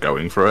actually just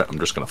going for it, I'm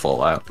just going to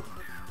fall out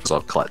because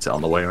I'll collect it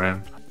on the way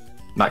around.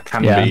 And that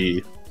can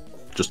be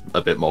just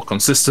a bit more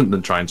consistent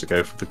than trying to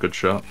go for the good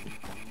shot.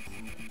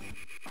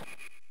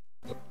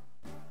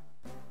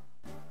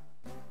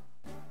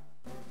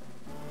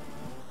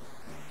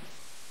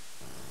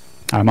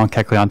 I'm on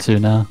Kecleon 2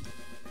 now.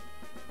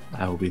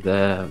 I will be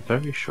there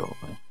very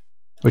shortly.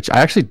 Which I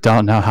actually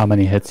don't know how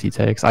many hits he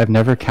takes. I've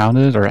never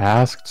counted or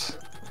asked.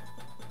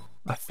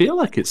 I feel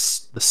like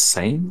it's the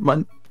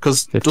same,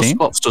 because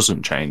Dustbox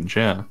doesn't change,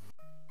 yeah.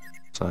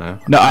 So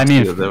no, I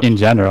mean in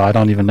general. I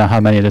don't even know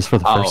how many it is for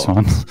the first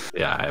one.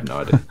 Yeah, I have no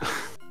idea.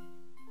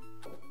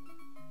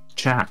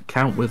 Chat,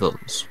 count with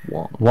us.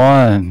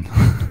 1.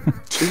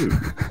 2.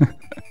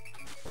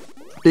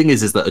 Thing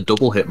is that a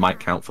double hit might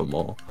count for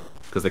more,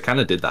 because they kind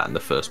of did that in the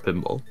first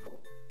pinball.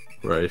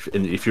 Where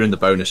if you're in the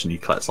bonus and you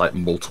collect like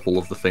multiple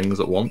of the things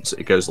at once,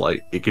 it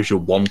gives you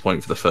 1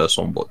 point for the first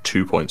one, but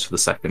 2 points for the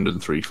second and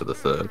 3 for the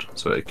third.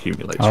 So it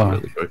accumulates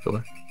really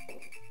quickly.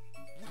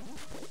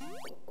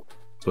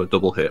 So a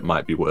double hit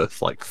might be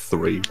worth like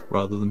 3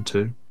 rather than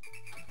 2.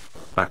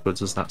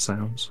 Backwards as that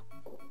sounds.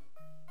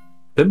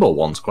 Pinball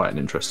 1's quite an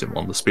interesting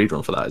one. The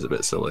speedrun for that is a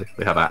bit silly.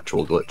 They have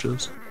actual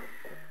glitches.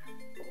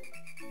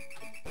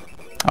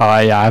 Oh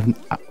yeah,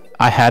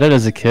 I had it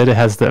as a kid. It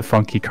has the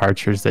funky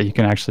cartridge that you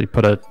can actually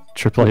put a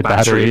AAA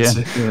battery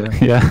in.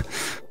 Yeah.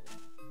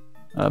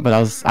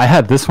 But I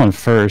had this one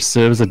first,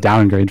 so it was a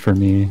downgrade for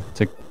me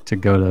to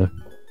go to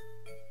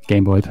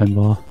Game Boy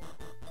Pinball.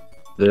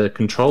 The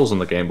controls on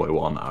the Game Boy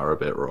one are a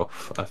bit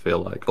rough, I feel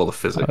like. Or the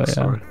physics,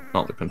 sorry,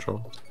 not the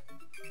controls.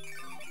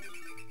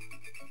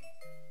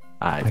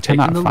 I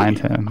cannot find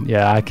him.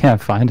 Yeah, I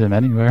can't find him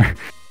anywhere.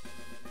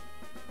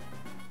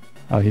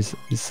 Oh, he's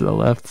to the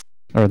left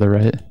or the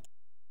right.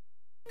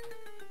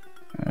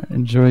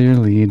 Enjoy your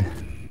lead.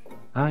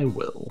 I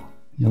will.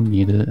 You'll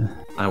need it.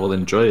 I will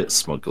enjoy it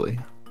smugly.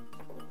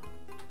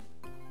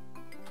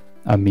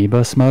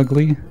 Amoeba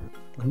smugly?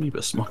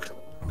 Amoeba smug.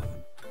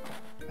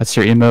 That's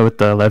your emote with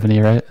the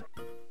 11E, right?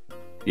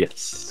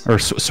 Yes. Or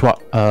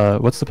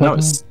what's the Pokemon? No,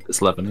 it's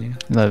 11E.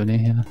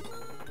 11E, yeah.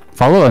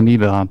 Follow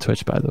Amoeba on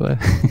Twitch, by the way.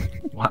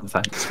 Wow,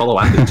 thanks. Follow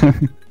Andy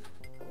too.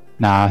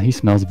 Nah, he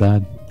smells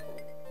bad.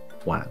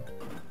 Wow.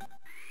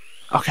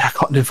 Okay, I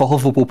got an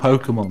evolvable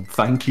Pokemon.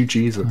 Thank you,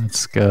 Jesus.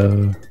 Let's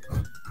go.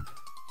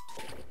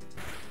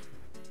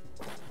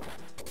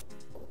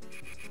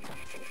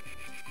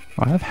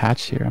 Well, I have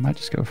Hatch here. I might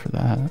just go for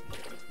that.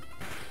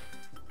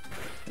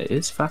 It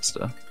is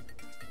faster.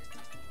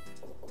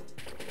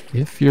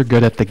 If you're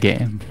good at the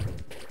game.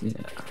 Yeah.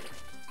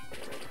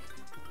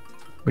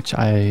 Which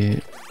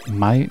I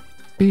might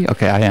be.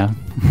 Okay, I am.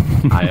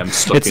 I am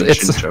stuck in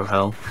Shincho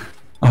hell.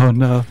 Oh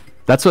no.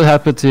 That's what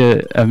happened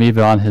to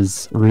Amoeba on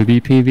his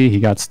Ruby PV. He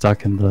got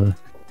stuck in the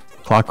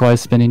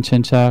clockwise spinning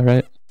Chinchou,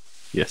 right?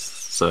 Yes.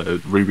 So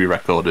Ruby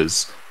record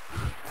is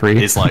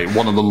free. It's like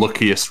one of the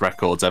luckiest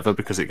records ever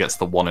because it gets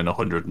the 1 in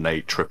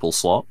 108 triple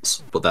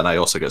slots. But then I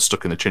also get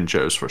stuck in the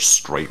Chinchous for a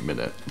straight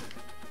minute.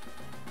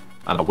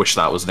 And I wish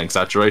that was an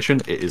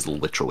exaggeration. It is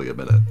literally a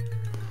minute.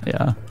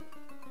 Yeah.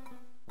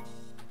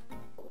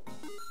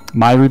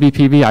 My Ruby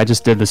PB, I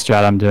just did the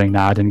strat I'm doing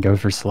now. I didn't go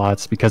for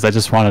slots because I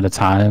just wanted a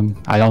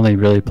time. I only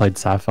really played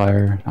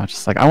Sapphire. I was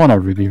just like, I want a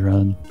Ruby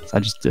run. So I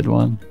just did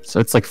one.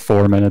 So it's like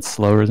 4 minutes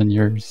slower than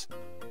yours.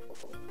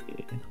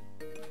 Yeah.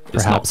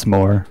 Perhaps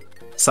more.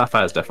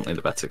 Sapphire is definitely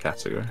the better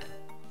category.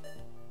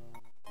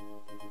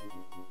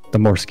 The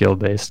more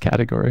skill-based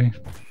category.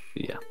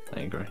 Yeah,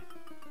 I agree.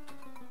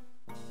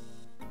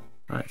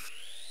 Right.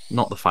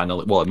 Not the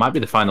final... Well, it might be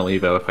the final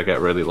Evo if I get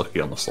really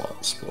lucky on the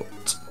slots,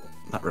 but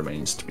that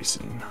remains to be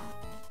seen.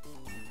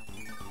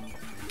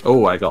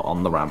 Oh, I got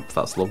on the ramp.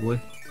 That's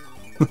lovely.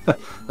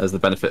 There's the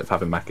benefit of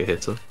having Mecha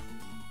Hitter.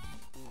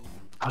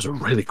 That was a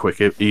really quick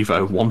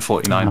Evo.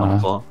 149 on the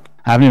clock.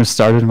 I haven't even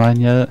started mine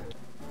yet.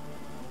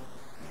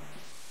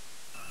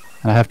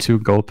 And I have 2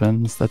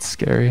 Gulpins. That's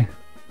scary.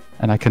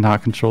 And I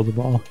cannot control the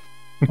ball.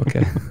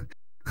 Okay.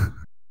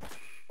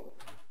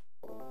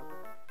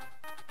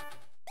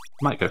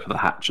 Might go for the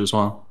hatch as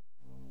well.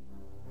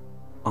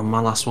 On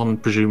my last one,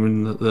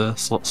 presuming that the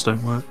slots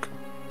don't work.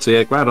 So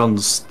yeah,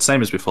 Groudon's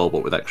same as before,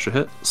 but with extra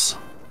hits.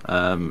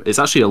 It's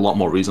actually a lot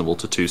more reasonable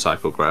to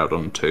 2-cycle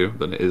Groudon 2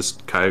 than it is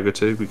Kyogre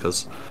 2,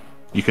 because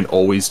you can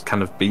always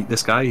kind of beat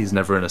this guy. He's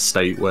never in a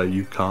state where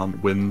you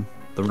can't win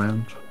the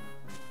round.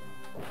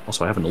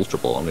 Also, I have an Ultra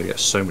Ball. I'm going to get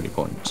so many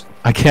points.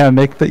 I can't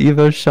make the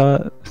Evo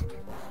shot.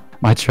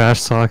 My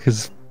trash sock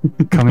is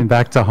coming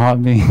back to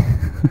haunt me.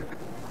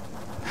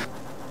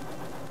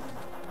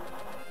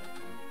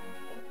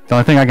 The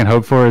only thing I can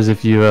hope for is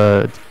if you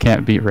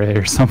can't beat Ray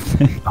or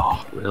something.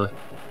 Oh, really?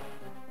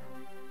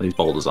 These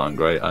boulders aren't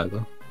great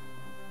either.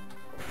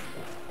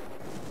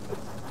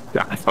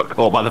 Yeah, I got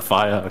caught by the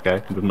fire.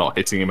 Okay, I'm not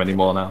hitting him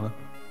anymore now. Then.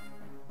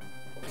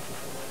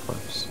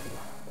 Close.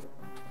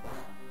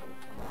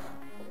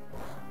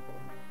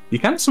 You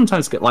can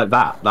sometimes get like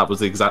that. That was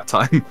the exact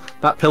time.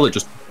 That pillar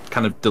just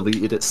kind of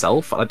deleted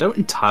itself, and I don't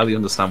entirely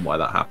understand why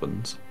that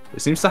happens.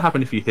 It seems to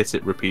happen if you hit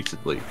it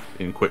repeatedly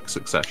in quick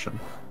succession.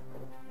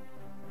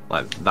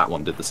 Like, that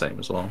one did the same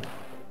as well.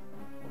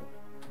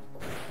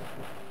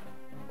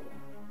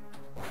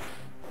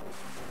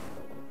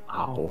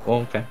 Oh,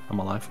 okay, I'm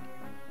alive.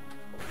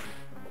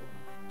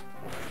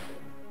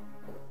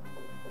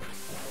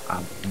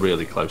 I'm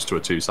really close to a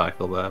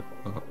 2-cycle there.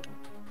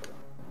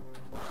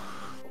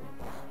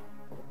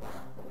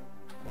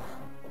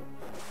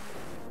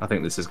 I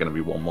think this is going to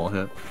be one more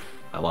hit.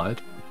 I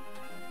lied.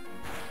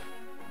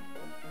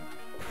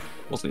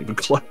 Wasn't even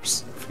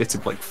close. Hit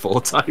him like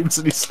 4 times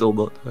and he's still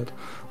not dead.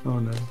 Oh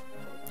no.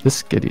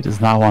 This Skitty does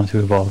not want to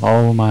evolve.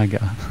 Oh my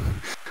god.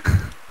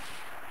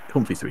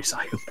 Comfy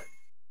 3-cycle.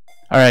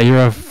 Alright,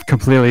 you're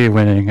completely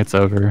winning. It's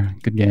over.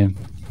 Good game.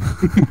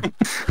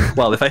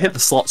 Well, if I hit the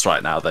slots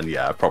right now, then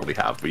yeah, I probably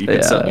have. But you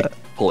can certainly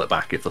pull it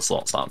back if the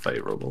slots aren't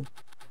favourable.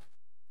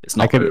 It's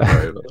not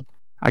over.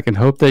 I can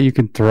hope that you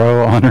can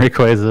throw on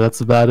Rayquaza.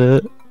 That's about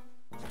it.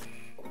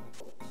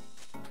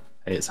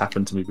 Hey, it's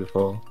happened to me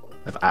before.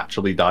 I've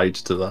actually died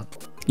to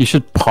that. You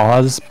should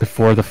pause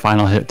before the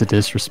final hit to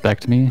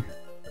disrespect me.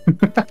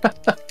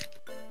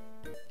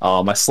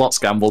 Oh, my slots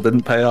gamble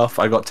didn't pay off.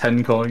 I got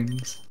 10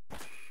 coins.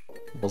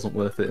 It wasn't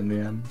worth it in the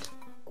end.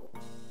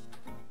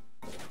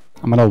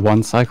 I'm gonna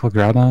 1-cycle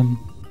Groudon.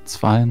 It's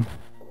fine.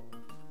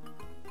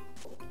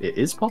 It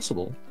is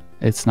possible.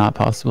 It's not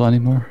possible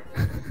anymore.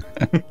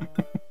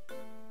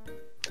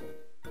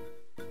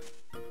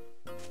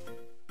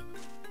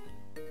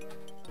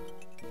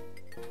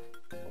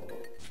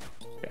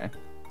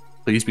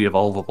 Please be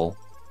evolvable.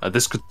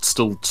 This could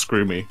still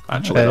screw me,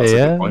 actually. That's a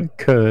good point. It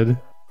could.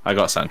 I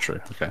got Sentry,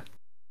 okay.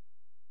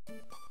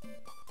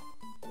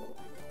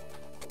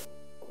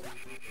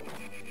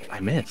 I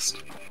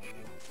missed.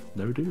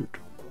 No, dude.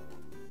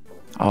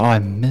 Oh, I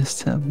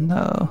missed him.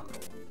 No.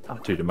 Oh,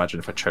 dude, imagine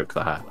if I choke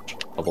the hatch,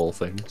 of all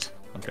things.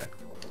 Okay.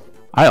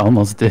 I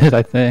almost did,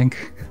 I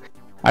think.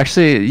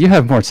 Actually, you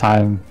have more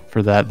time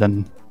for that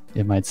than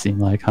it might seem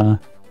like, huh?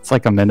 It's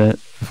like a minute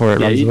before it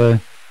runs away.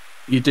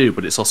 You do,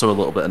 but it's also a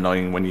little bit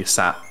annoying when you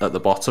sat at the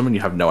bottom and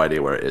you have no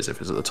idea where it is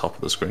if it's at the top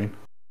of the screen.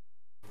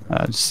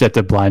 Just have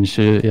to blind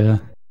shoot, yeah.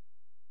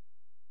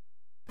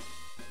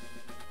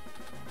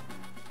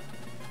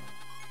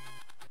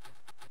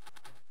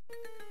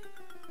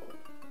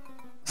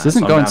 This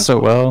isn't going so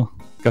well.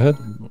 Go ahead.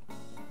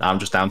 I'm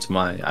just down to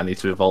my... I need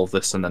to evolve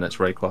this and then it's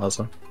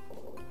Rayquaza.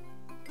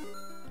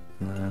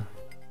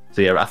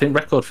 So yeah, I think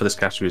record for this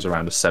category is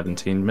around a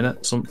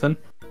 17-minute something.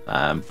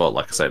 But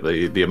like I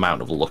say, the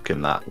amount of luck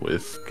in that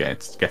with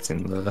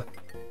getting the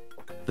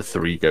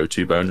 3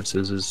 go-to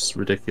bonuses is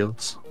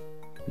ridiculous.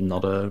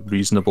 Not a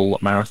reasonable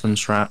marathon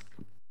strat.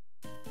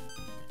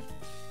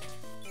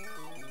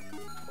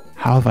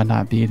 How have I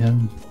not beat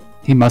him?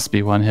 He must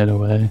be 1 hit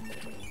away.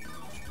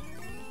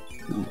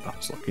 Ooh, that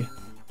was lucky.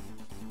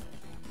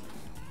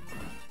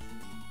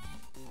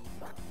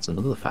 It's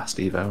another fast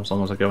evo as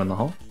long as I go in the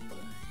hole.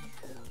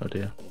 Oh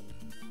dear.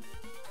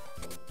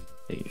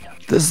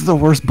 This is the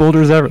worst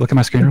boulders ever. Look at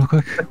my screen real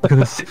quick. Look at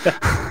this.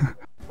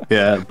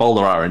 Yeah,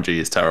 boulder RNG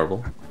is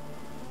terrible.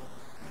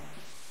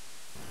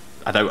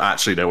 I don't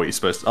actually know what you're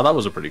supposed to... Oh, that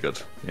was a pretty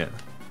good... Yeah.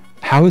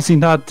 How is he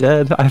not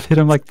dead? I've hit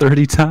him like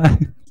 30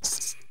 times.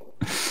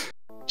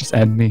 Just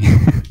end me.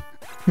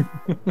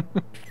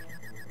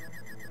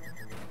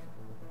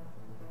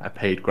 I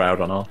paid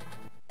Groudon off.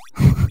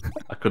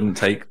 I couldn't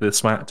take the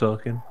smack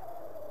talking.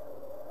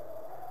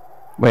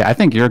 Wait, I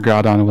think your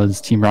Groudon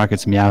was Team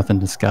Rocket's Meowth in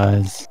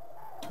disguise.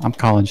 I'm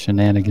calling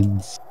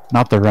shenanigans.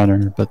 Not the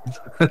runner, but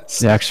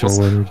the actual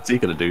word. What's he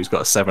gonna do? He's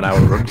got a 7-hour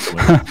run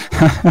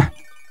coming.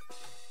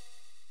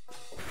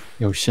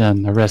 Yo,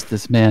 Shen, arrest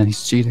this man.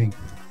 He's cheating.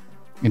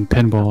 In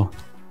pinball.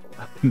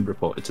 I've been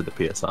reported to the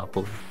PSR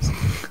police.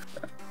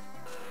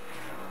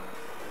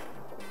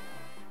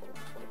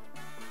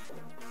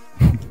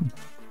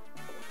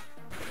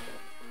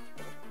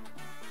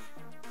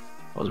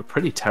 That was a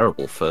pretty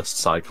terrible first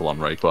cycle on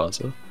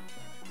Rayquaza.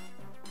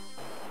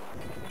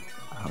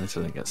 At least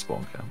I didn't get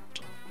spawn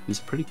camped. These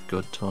are pretty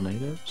good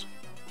tornadoes.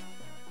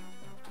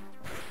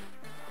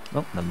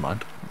 Oh, never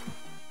mind.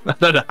 I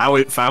don't know how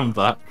it found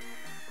that.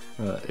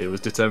 It was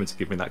determined to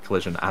give me that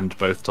collision and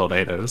both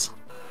tornadoes.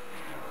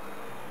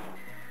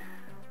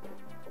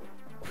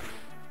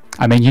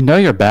 I mean, you know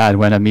you're bad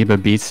when Amoeba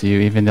beats you,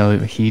 even though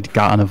he'd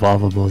got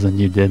unevolvables and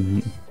you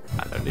didn't.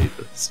 I don't need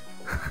this.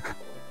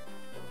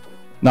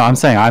 No, I'm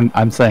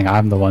saying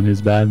I'm the one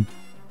who's bad.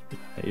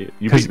 You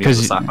beat me in the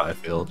Sapphire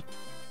Field,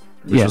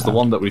 which was the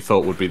one that we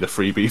thought would be the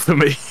freebie for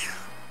me.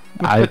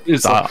 I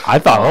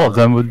thought all of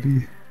them would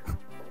be.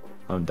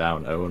 I'm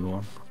down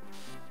 0-1.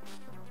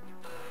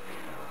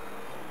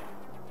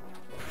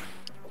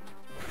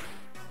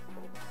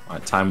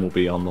 Right, time will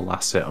be on the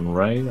last hit on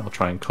Ray. I'll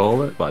try and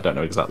call it, but I don't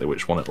know exactly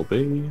which one it'll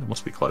be. It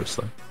must be close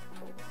though.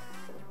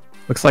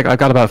 Looks like I've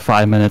got about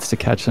 5 minutes to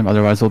catch him,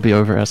 otherwise we'll be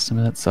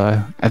overestimate.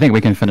 So I think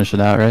we can finish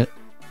it out, right?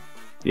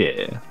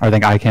 Yeah. Or I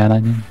think I can, I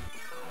mean.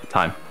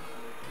 Time.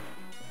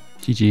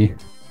 GG.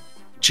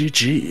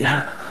 GG.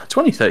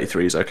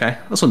 2033 is okay.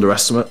 That's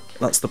underestimate.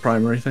 That's the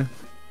primary thing.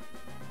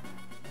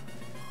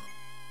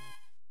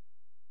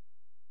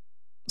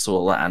 So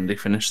we'll let Andy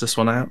finish this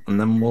one out, and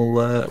then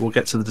we'll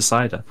get to the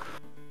decider.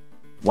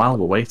 While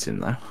we're waiting,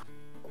 though,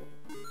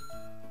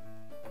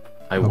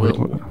 I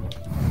will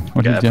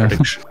get a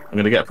prediction. I'm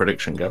going to get a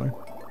prediction going.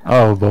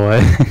 Oh boy!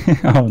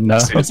 Oh no!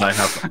 As soon as I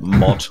have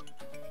mod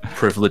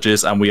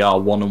privileges, and we are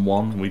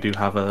 1-1, we do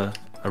have a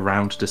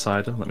round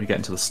decider. Let me get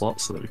into the slot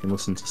so that we can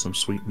listen to some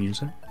sweet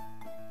music.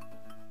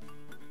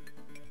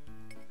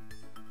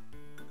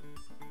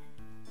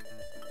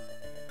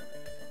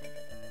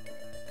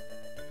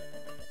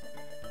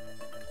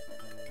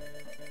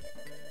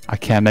 I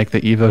can't make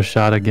the Evo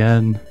shot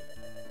again.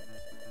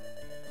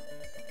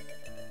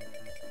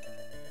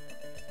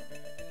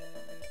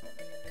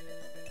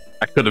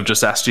 I could have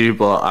just asked you,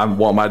 but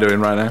what am I doing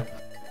right now?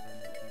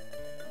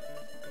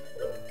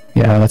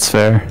 Yeah, that's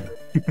fair.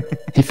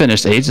 He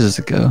finished ages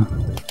ago.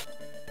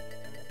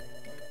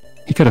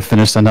 He could have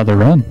finished another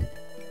run.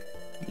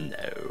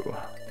 No.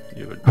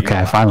 Okay,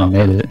 I finally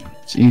made it.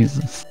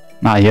 Jesus.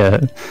 Not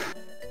yet.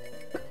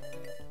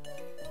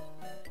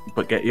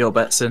 But get your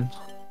bets in.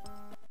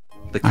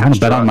 I'm gonna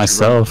bet on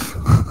myself.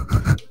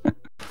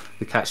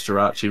 The Catch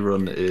Jirachi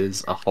run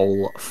is a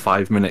whole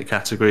 5-minute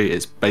category.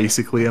 It's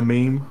basically a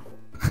meme.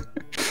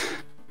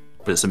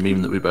 But it's a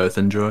meme that we both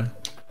enjoy.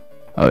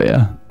 Oh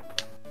yeah.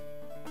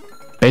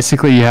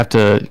 Basically, you have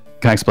to...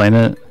 Can I explain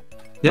it?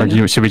 Yeah,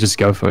 or should we just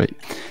go for it?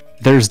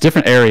 There's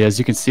different areas.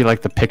 You can see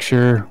like the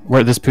picture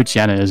where this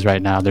Poochyena is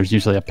right now. There's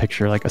usually a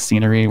picture, like a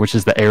scenery, which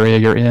is the area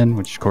you're in,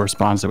 which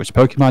corresponds to which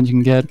Pokemon you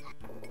can get.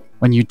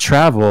 When you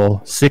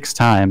travel 6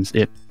 times,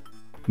 it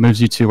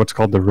moves you to what's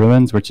called the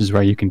Ruins, which is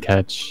where you can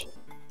catch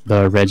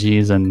the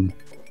Reggies and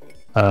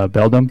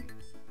Beldum.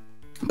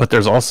 But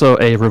there's also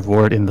a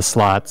reward in the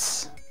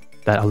slots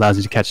that allows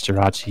you to catch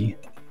Jirachi.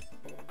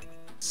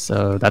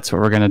 So that's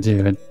what we're gonna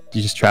do.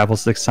 You just travel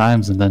 6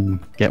 times and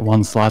then get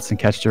 1 slots and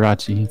catch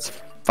Jirachi. It's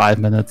 5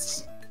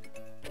 minutes,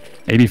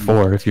 maybe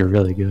 4 if you're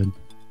really good.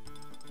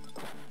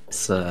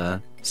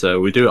 So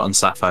we do it on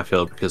Sapphire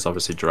Field because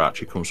obviously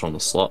Jirachi comes from the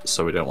slot,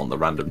 so we don't want the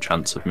random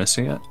chance of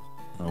missing it.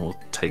 And we'll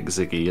take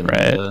Ziggy and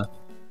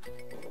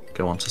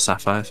go on to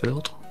Sapphire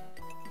Field.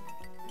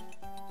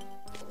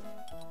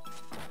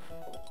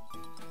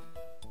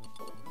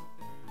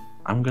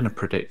 I'm going to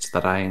predict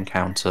that I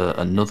encounter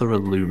another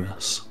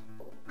Illumis.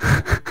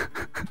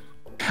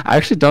 I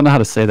actually don't know how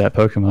to say that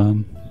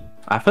Pokemon.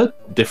 I've heard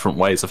different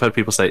ways. I've heard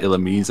people say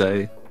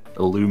Illumise,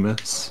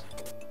 Illumis.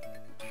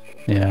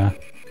 Yeah.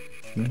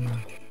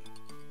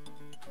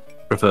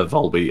 Prefer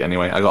Volbeat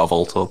anyway. I got a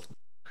Voltorb.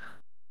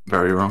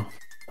 Very wrong.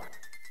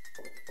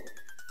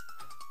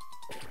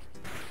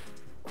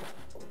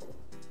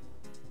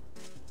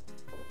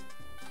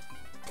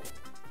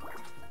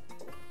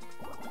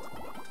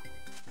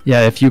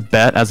 Yeah, if you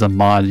bet as a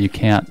mod, you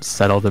can't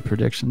settle the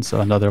prediction,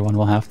 so another one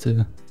will have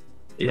to.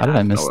 Yeah, how did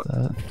I miss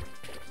that?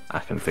 I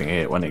can think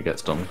it when it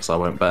gets done, because I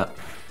won't bet.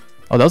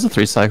 Oh, that was a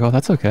 3 cycle.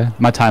 That's okay.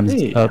 My time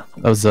is up.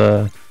 That was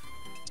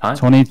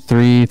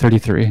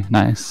 23:33.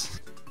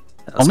 Nice.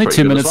 That's only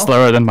 2 minutes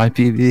slower than my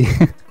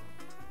PB.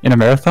 In a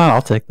marathon,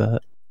 I'll take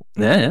that.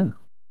 Yeah.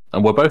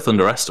 And we're both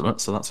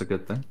underestimates, so that's a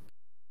good thing.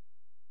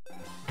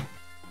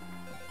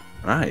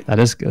 Right. That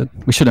is good.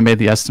 We should have made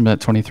the estimate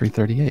at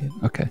 2338.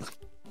 Okay.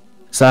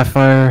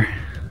 Sapphire.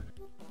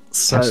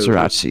 So,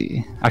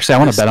 Jirachi. Actually, I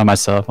want to bet on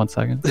myself. 1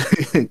 second.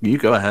 you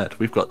go ahead.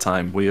 We've got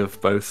time. We have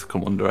both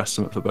come under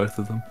estimate for both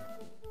of them.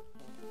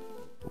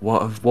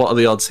 What are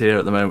the odds here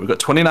at the moment? We've got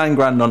 29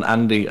 grand on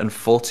Andy and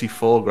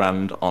 44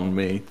 grand on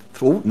me.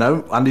 Oh,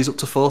 no. Andy's up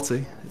to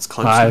 40. It's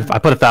close. I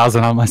put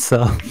 1,000 on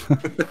myself.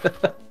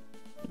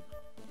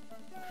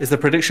 Is the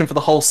prediction for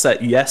the whole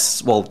set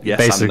yes? Well, yes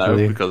Basically. and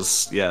no,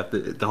 because, yeah,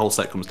 the whole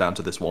set comes down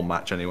to this one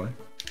match anyway.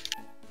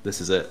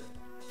 This is it.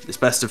 It's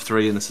best of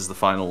 3, and this is the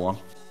final one.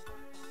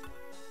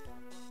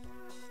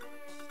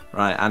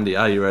 Right, Andy,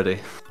 are you ready?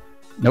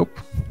 Nope.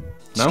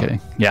 Just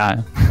kidding.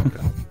 Yeah.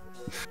 Okay.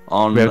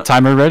 On... We have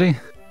timer ready?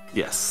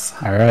 Yes.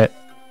 All right.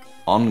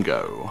 On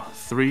go.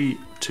 3,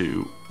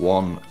 2,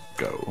 1,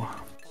 go.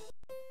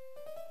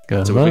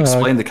 Good So luck. we've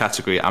explained the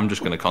category. I'm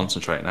just going to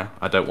concentrate now.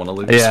 I don't want to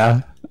lose.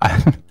 Yeah.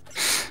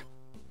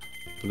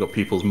 We've got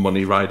people's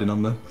money riding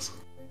on this.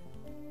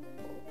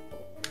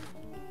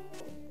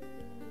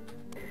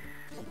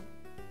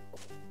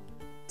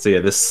 So yeah,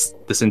 this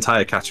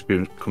entire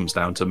category comes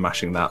down to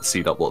mashing that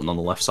C dot button on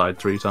the left side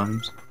 3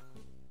 times.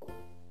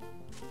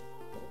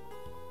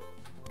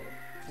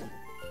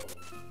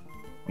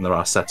 And there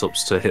are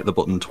setups to hit the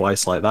button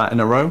twice like that in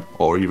a row,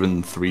 or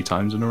even 3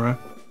 times in a row.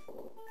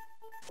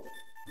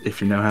 If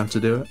you know how to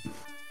do it.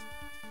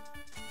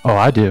 Oh,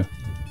 I do.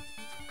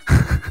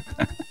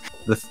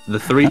 The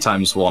 3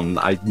 times one,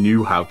 I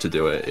knew how to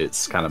do it.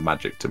 It's kind of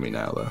magic to me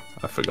now, though.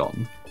 I've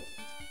forgotten.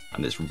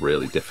 And it's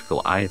really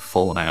difficult. I have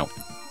fallen out.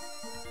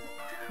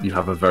 You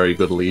have a very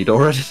good lead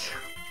already.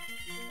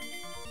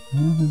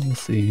 Let's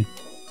see.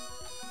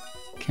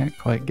 Can't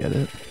quite get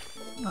it.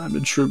 I'm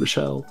in True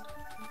Michelle.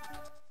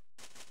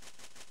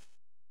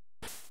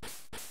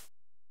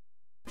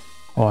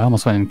 Oh, I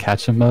almost went in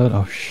catch-em mode.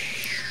 Oh,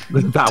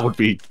 That would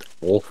be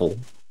awful.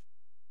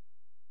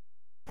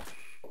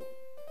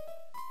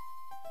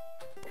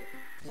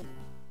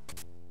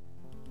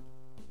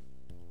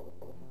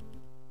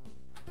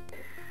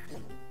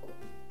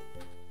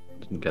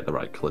 Didn't get the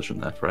right collision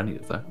there for any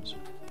of those.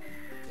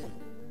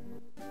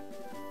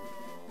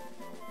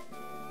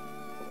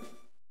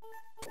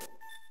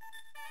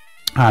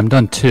 I'm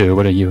done 2.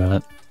 What are you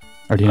at?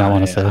 Or do you not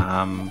want to say?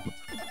 I'm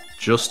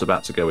just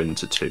about to go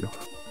into 2.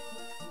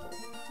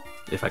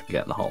 If I can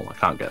get in the hole. I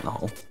can't get in the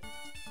hole.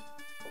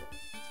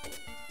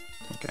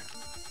 Okay.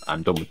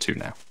 I'm done with 2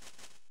 now.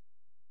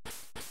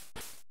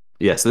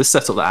 Yes, this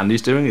setup that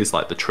Andy's doing is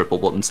like the triple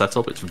button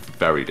setup. It's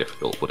very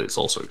difficult, but it's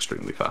also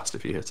extremely fast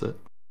if you hit it.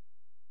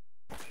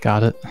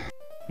 Got it.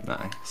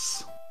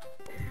 Nice.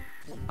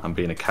 I'm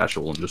being a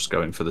casual and just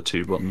going for the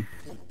 2 button.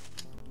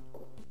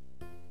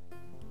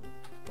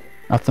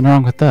 Nothing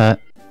wrong with that.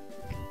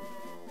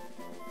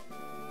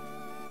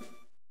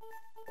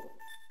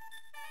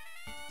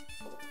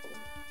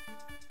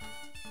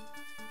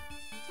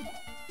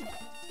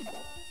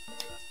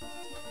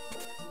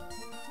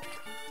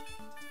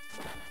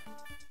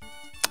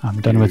 I'm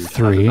done with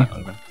 3.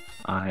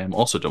 I am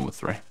also done with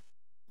 3.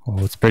 Oh,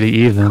 it's pretty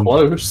even.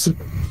 Close.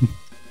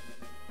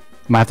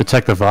 Might have to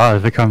check the VOD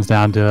if it comes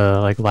down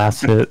to like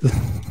last hit.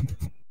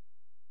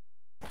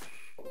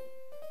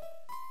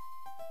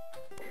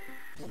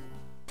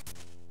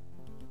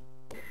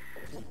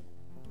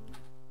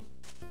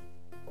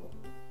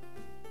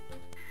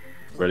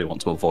 Really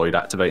want to avoid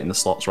activating the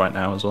slots right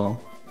now as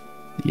well.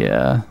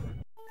 Yeah.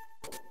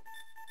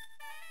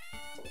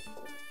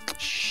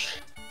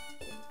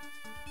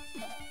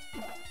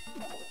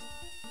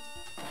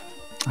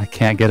 I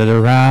can't get it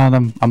around.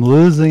 I'm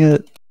losing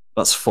it.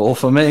 That's 4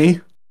 for me.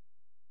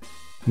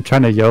 I'm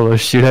trying to YOLO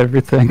shoot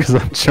everything because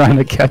I'm trying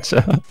to catch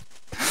up.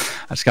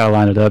 I just gotta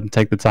line it up and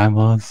take the time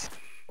loss.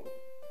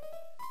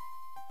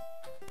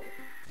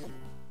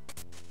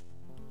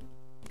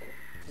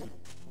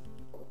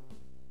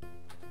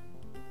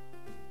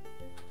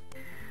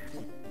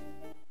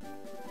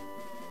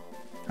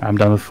 I'm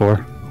done with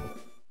 4.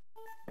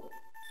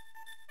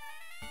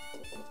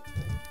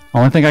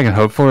 Only thing I can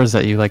hope for is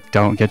that you like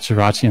don't get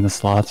Jirachi in the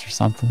slots or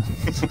something.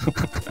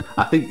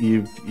 I think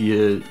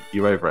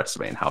you're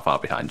overestimating how far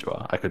behind you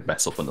are. I could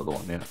mess up another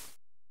one, yeah.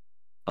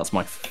 That's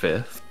my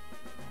 5th.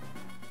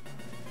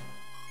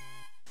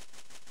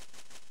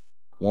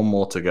 1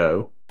 more to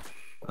go,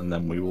 and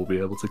then we will be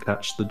able to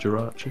catch the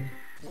Jirachi.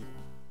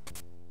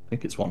 I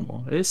think it's 1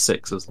 more. It is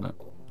 6, isn't it?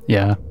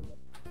 Yeah.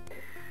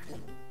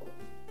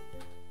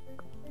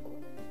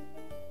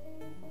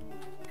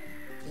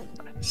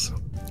 Nice.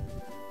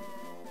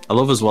 I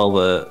love as well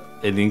that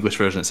in the English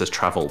version it says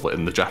travel, but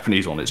in the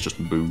Japanese one it's just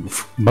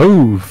move.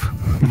 Move!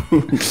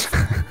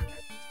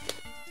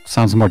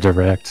 Sounds more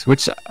direct,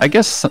 which I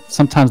guess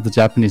sometimes the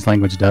Japanese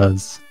language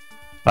does.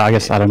 But I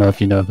guess I don't know if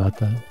you know about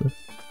that. But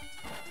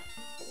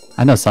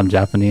I know some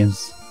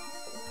Japanese.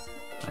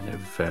 I know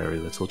very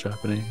little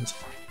Japanese.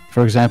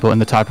 For example, in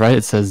the top right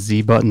it says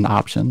Z button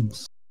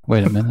options.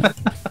 Wait a minute.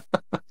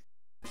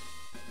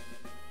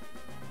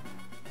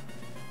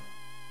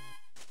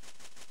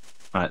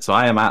 Right, so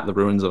I am at the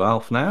Ruins of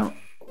Alph now.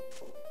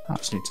 I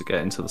just need to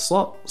get into the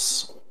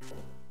slots.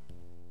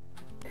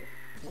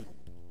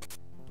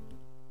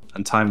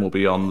 and time will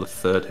be on the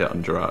third hit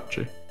on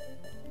Jirachi.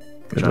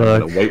 Good I'm luck.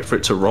 going to wait for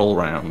it to roll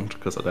round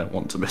because I don't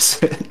want to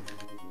miss it.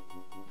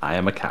 I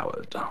am a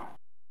coward.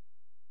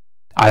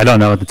 I don't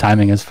know what the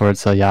timing is for it,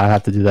 so yeah, I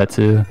have to do that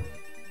too.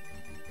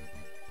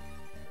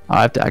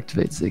 I have to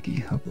activate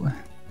Ziggy. Oh boy.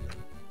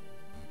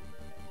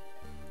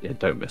 Yeah,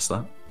 don't miss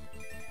that.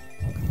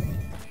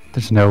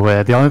 There's no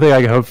way. The only thing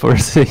I can hope for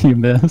is that you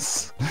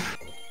miss.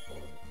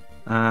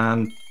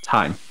 And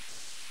time.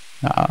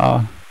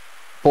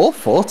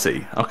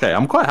 440. Okay,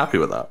 I'm quite happy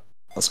with that.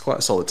 That's quite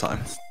a solid time.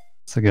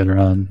 It's a good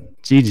run.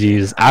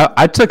 GG's.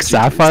 I took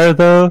Sapphire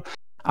though.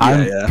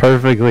 I'm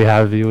perfectly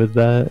happy with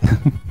that.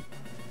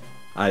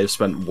 I have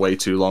spent way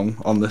too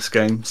long on this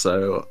game,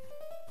 so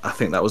I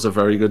think that was a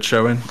very good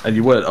showing. And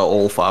you weren't at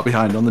all far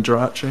behind on the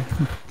Jirachi.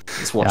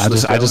 Let's watch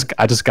this.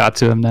 I just got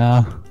to him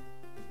now.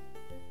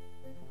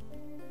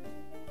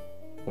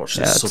 Watch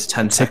this. It's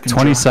 10 seconds.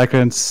 20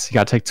 seconds. You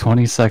gotta take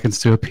 20 seconds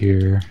to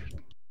appear.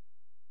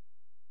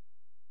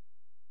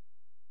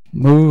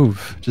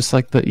 Move, just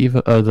like the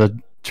the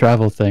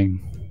travel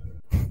thing.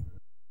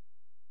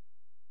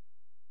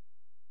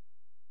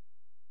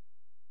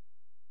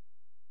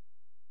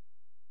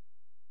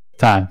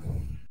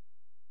 Time.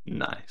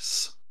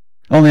 Nice.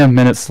 Only a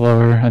minute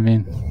slower. I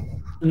mean,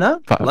 no,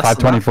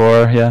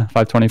 524. Yeah,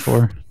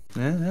 524.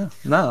 Yeah.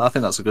 No, I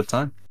think that's a good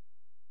time.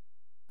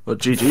 But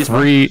GG's,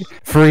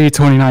 free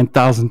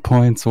 29,000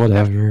 points,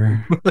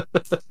 whatever.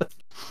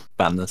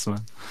 Ban this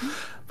one.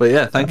 But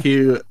yeah, thank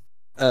you,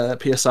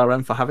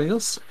 PSRM, for having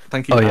us.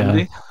 Thank you,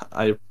 Andy. Yeah.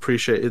 I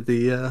appreciated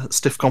the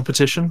stiff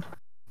competition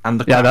and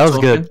the that was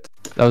good.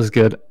 That was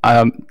good.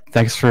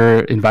 Thanks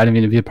for inviting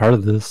me to be a part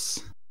of this.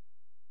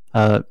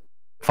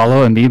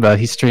 Follow Amoeba.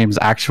 He streams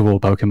actual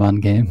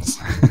Pokemon games.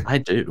 I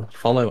do.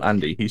 Follow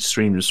Andy. He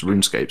streams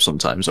RuneScape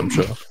sometimes, I'm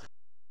sure.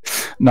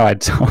 No, I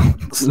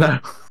don't. No.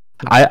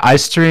 I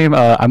stream.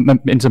 I'm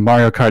into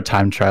Mario Kart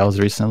time trials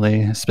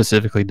recently,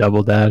 specifically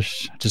Double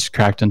Dash. Just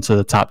cracked into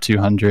the top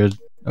 200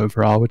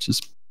 overall, which is,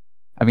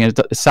 I mean,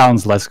 it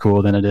sounds less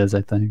cool than it is.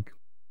 I think.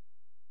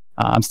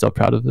 I'm still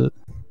proud of it.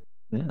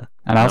 Yeah.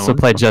 And I also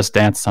play Just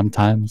Dance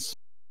sometimes.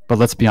 But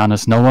let's be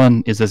honest, no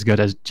one is as good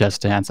as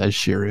Just Dance as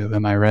Shiryu.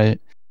 Am I right?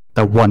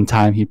 The one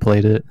time he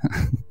played it.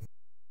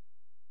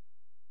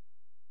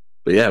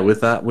 But yeah,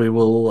 with that, we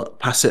will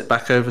pass it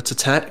back over to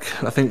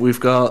Tech. I think we've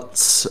got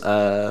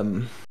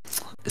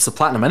it's a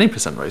Platinum Any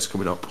 % race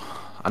coming up.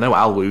 I know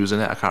Alwoo's in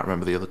it. I can't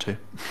remember the other two.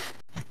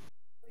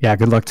 Yeah,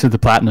 good luck to the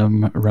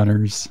Platinum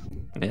runners.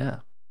 Yeah.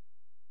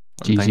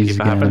 GG's thank you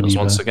for again, having us Amoeba.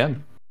 once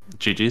again.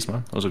 GG's,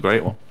 man. That was a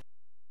great one.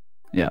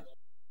 Yeah.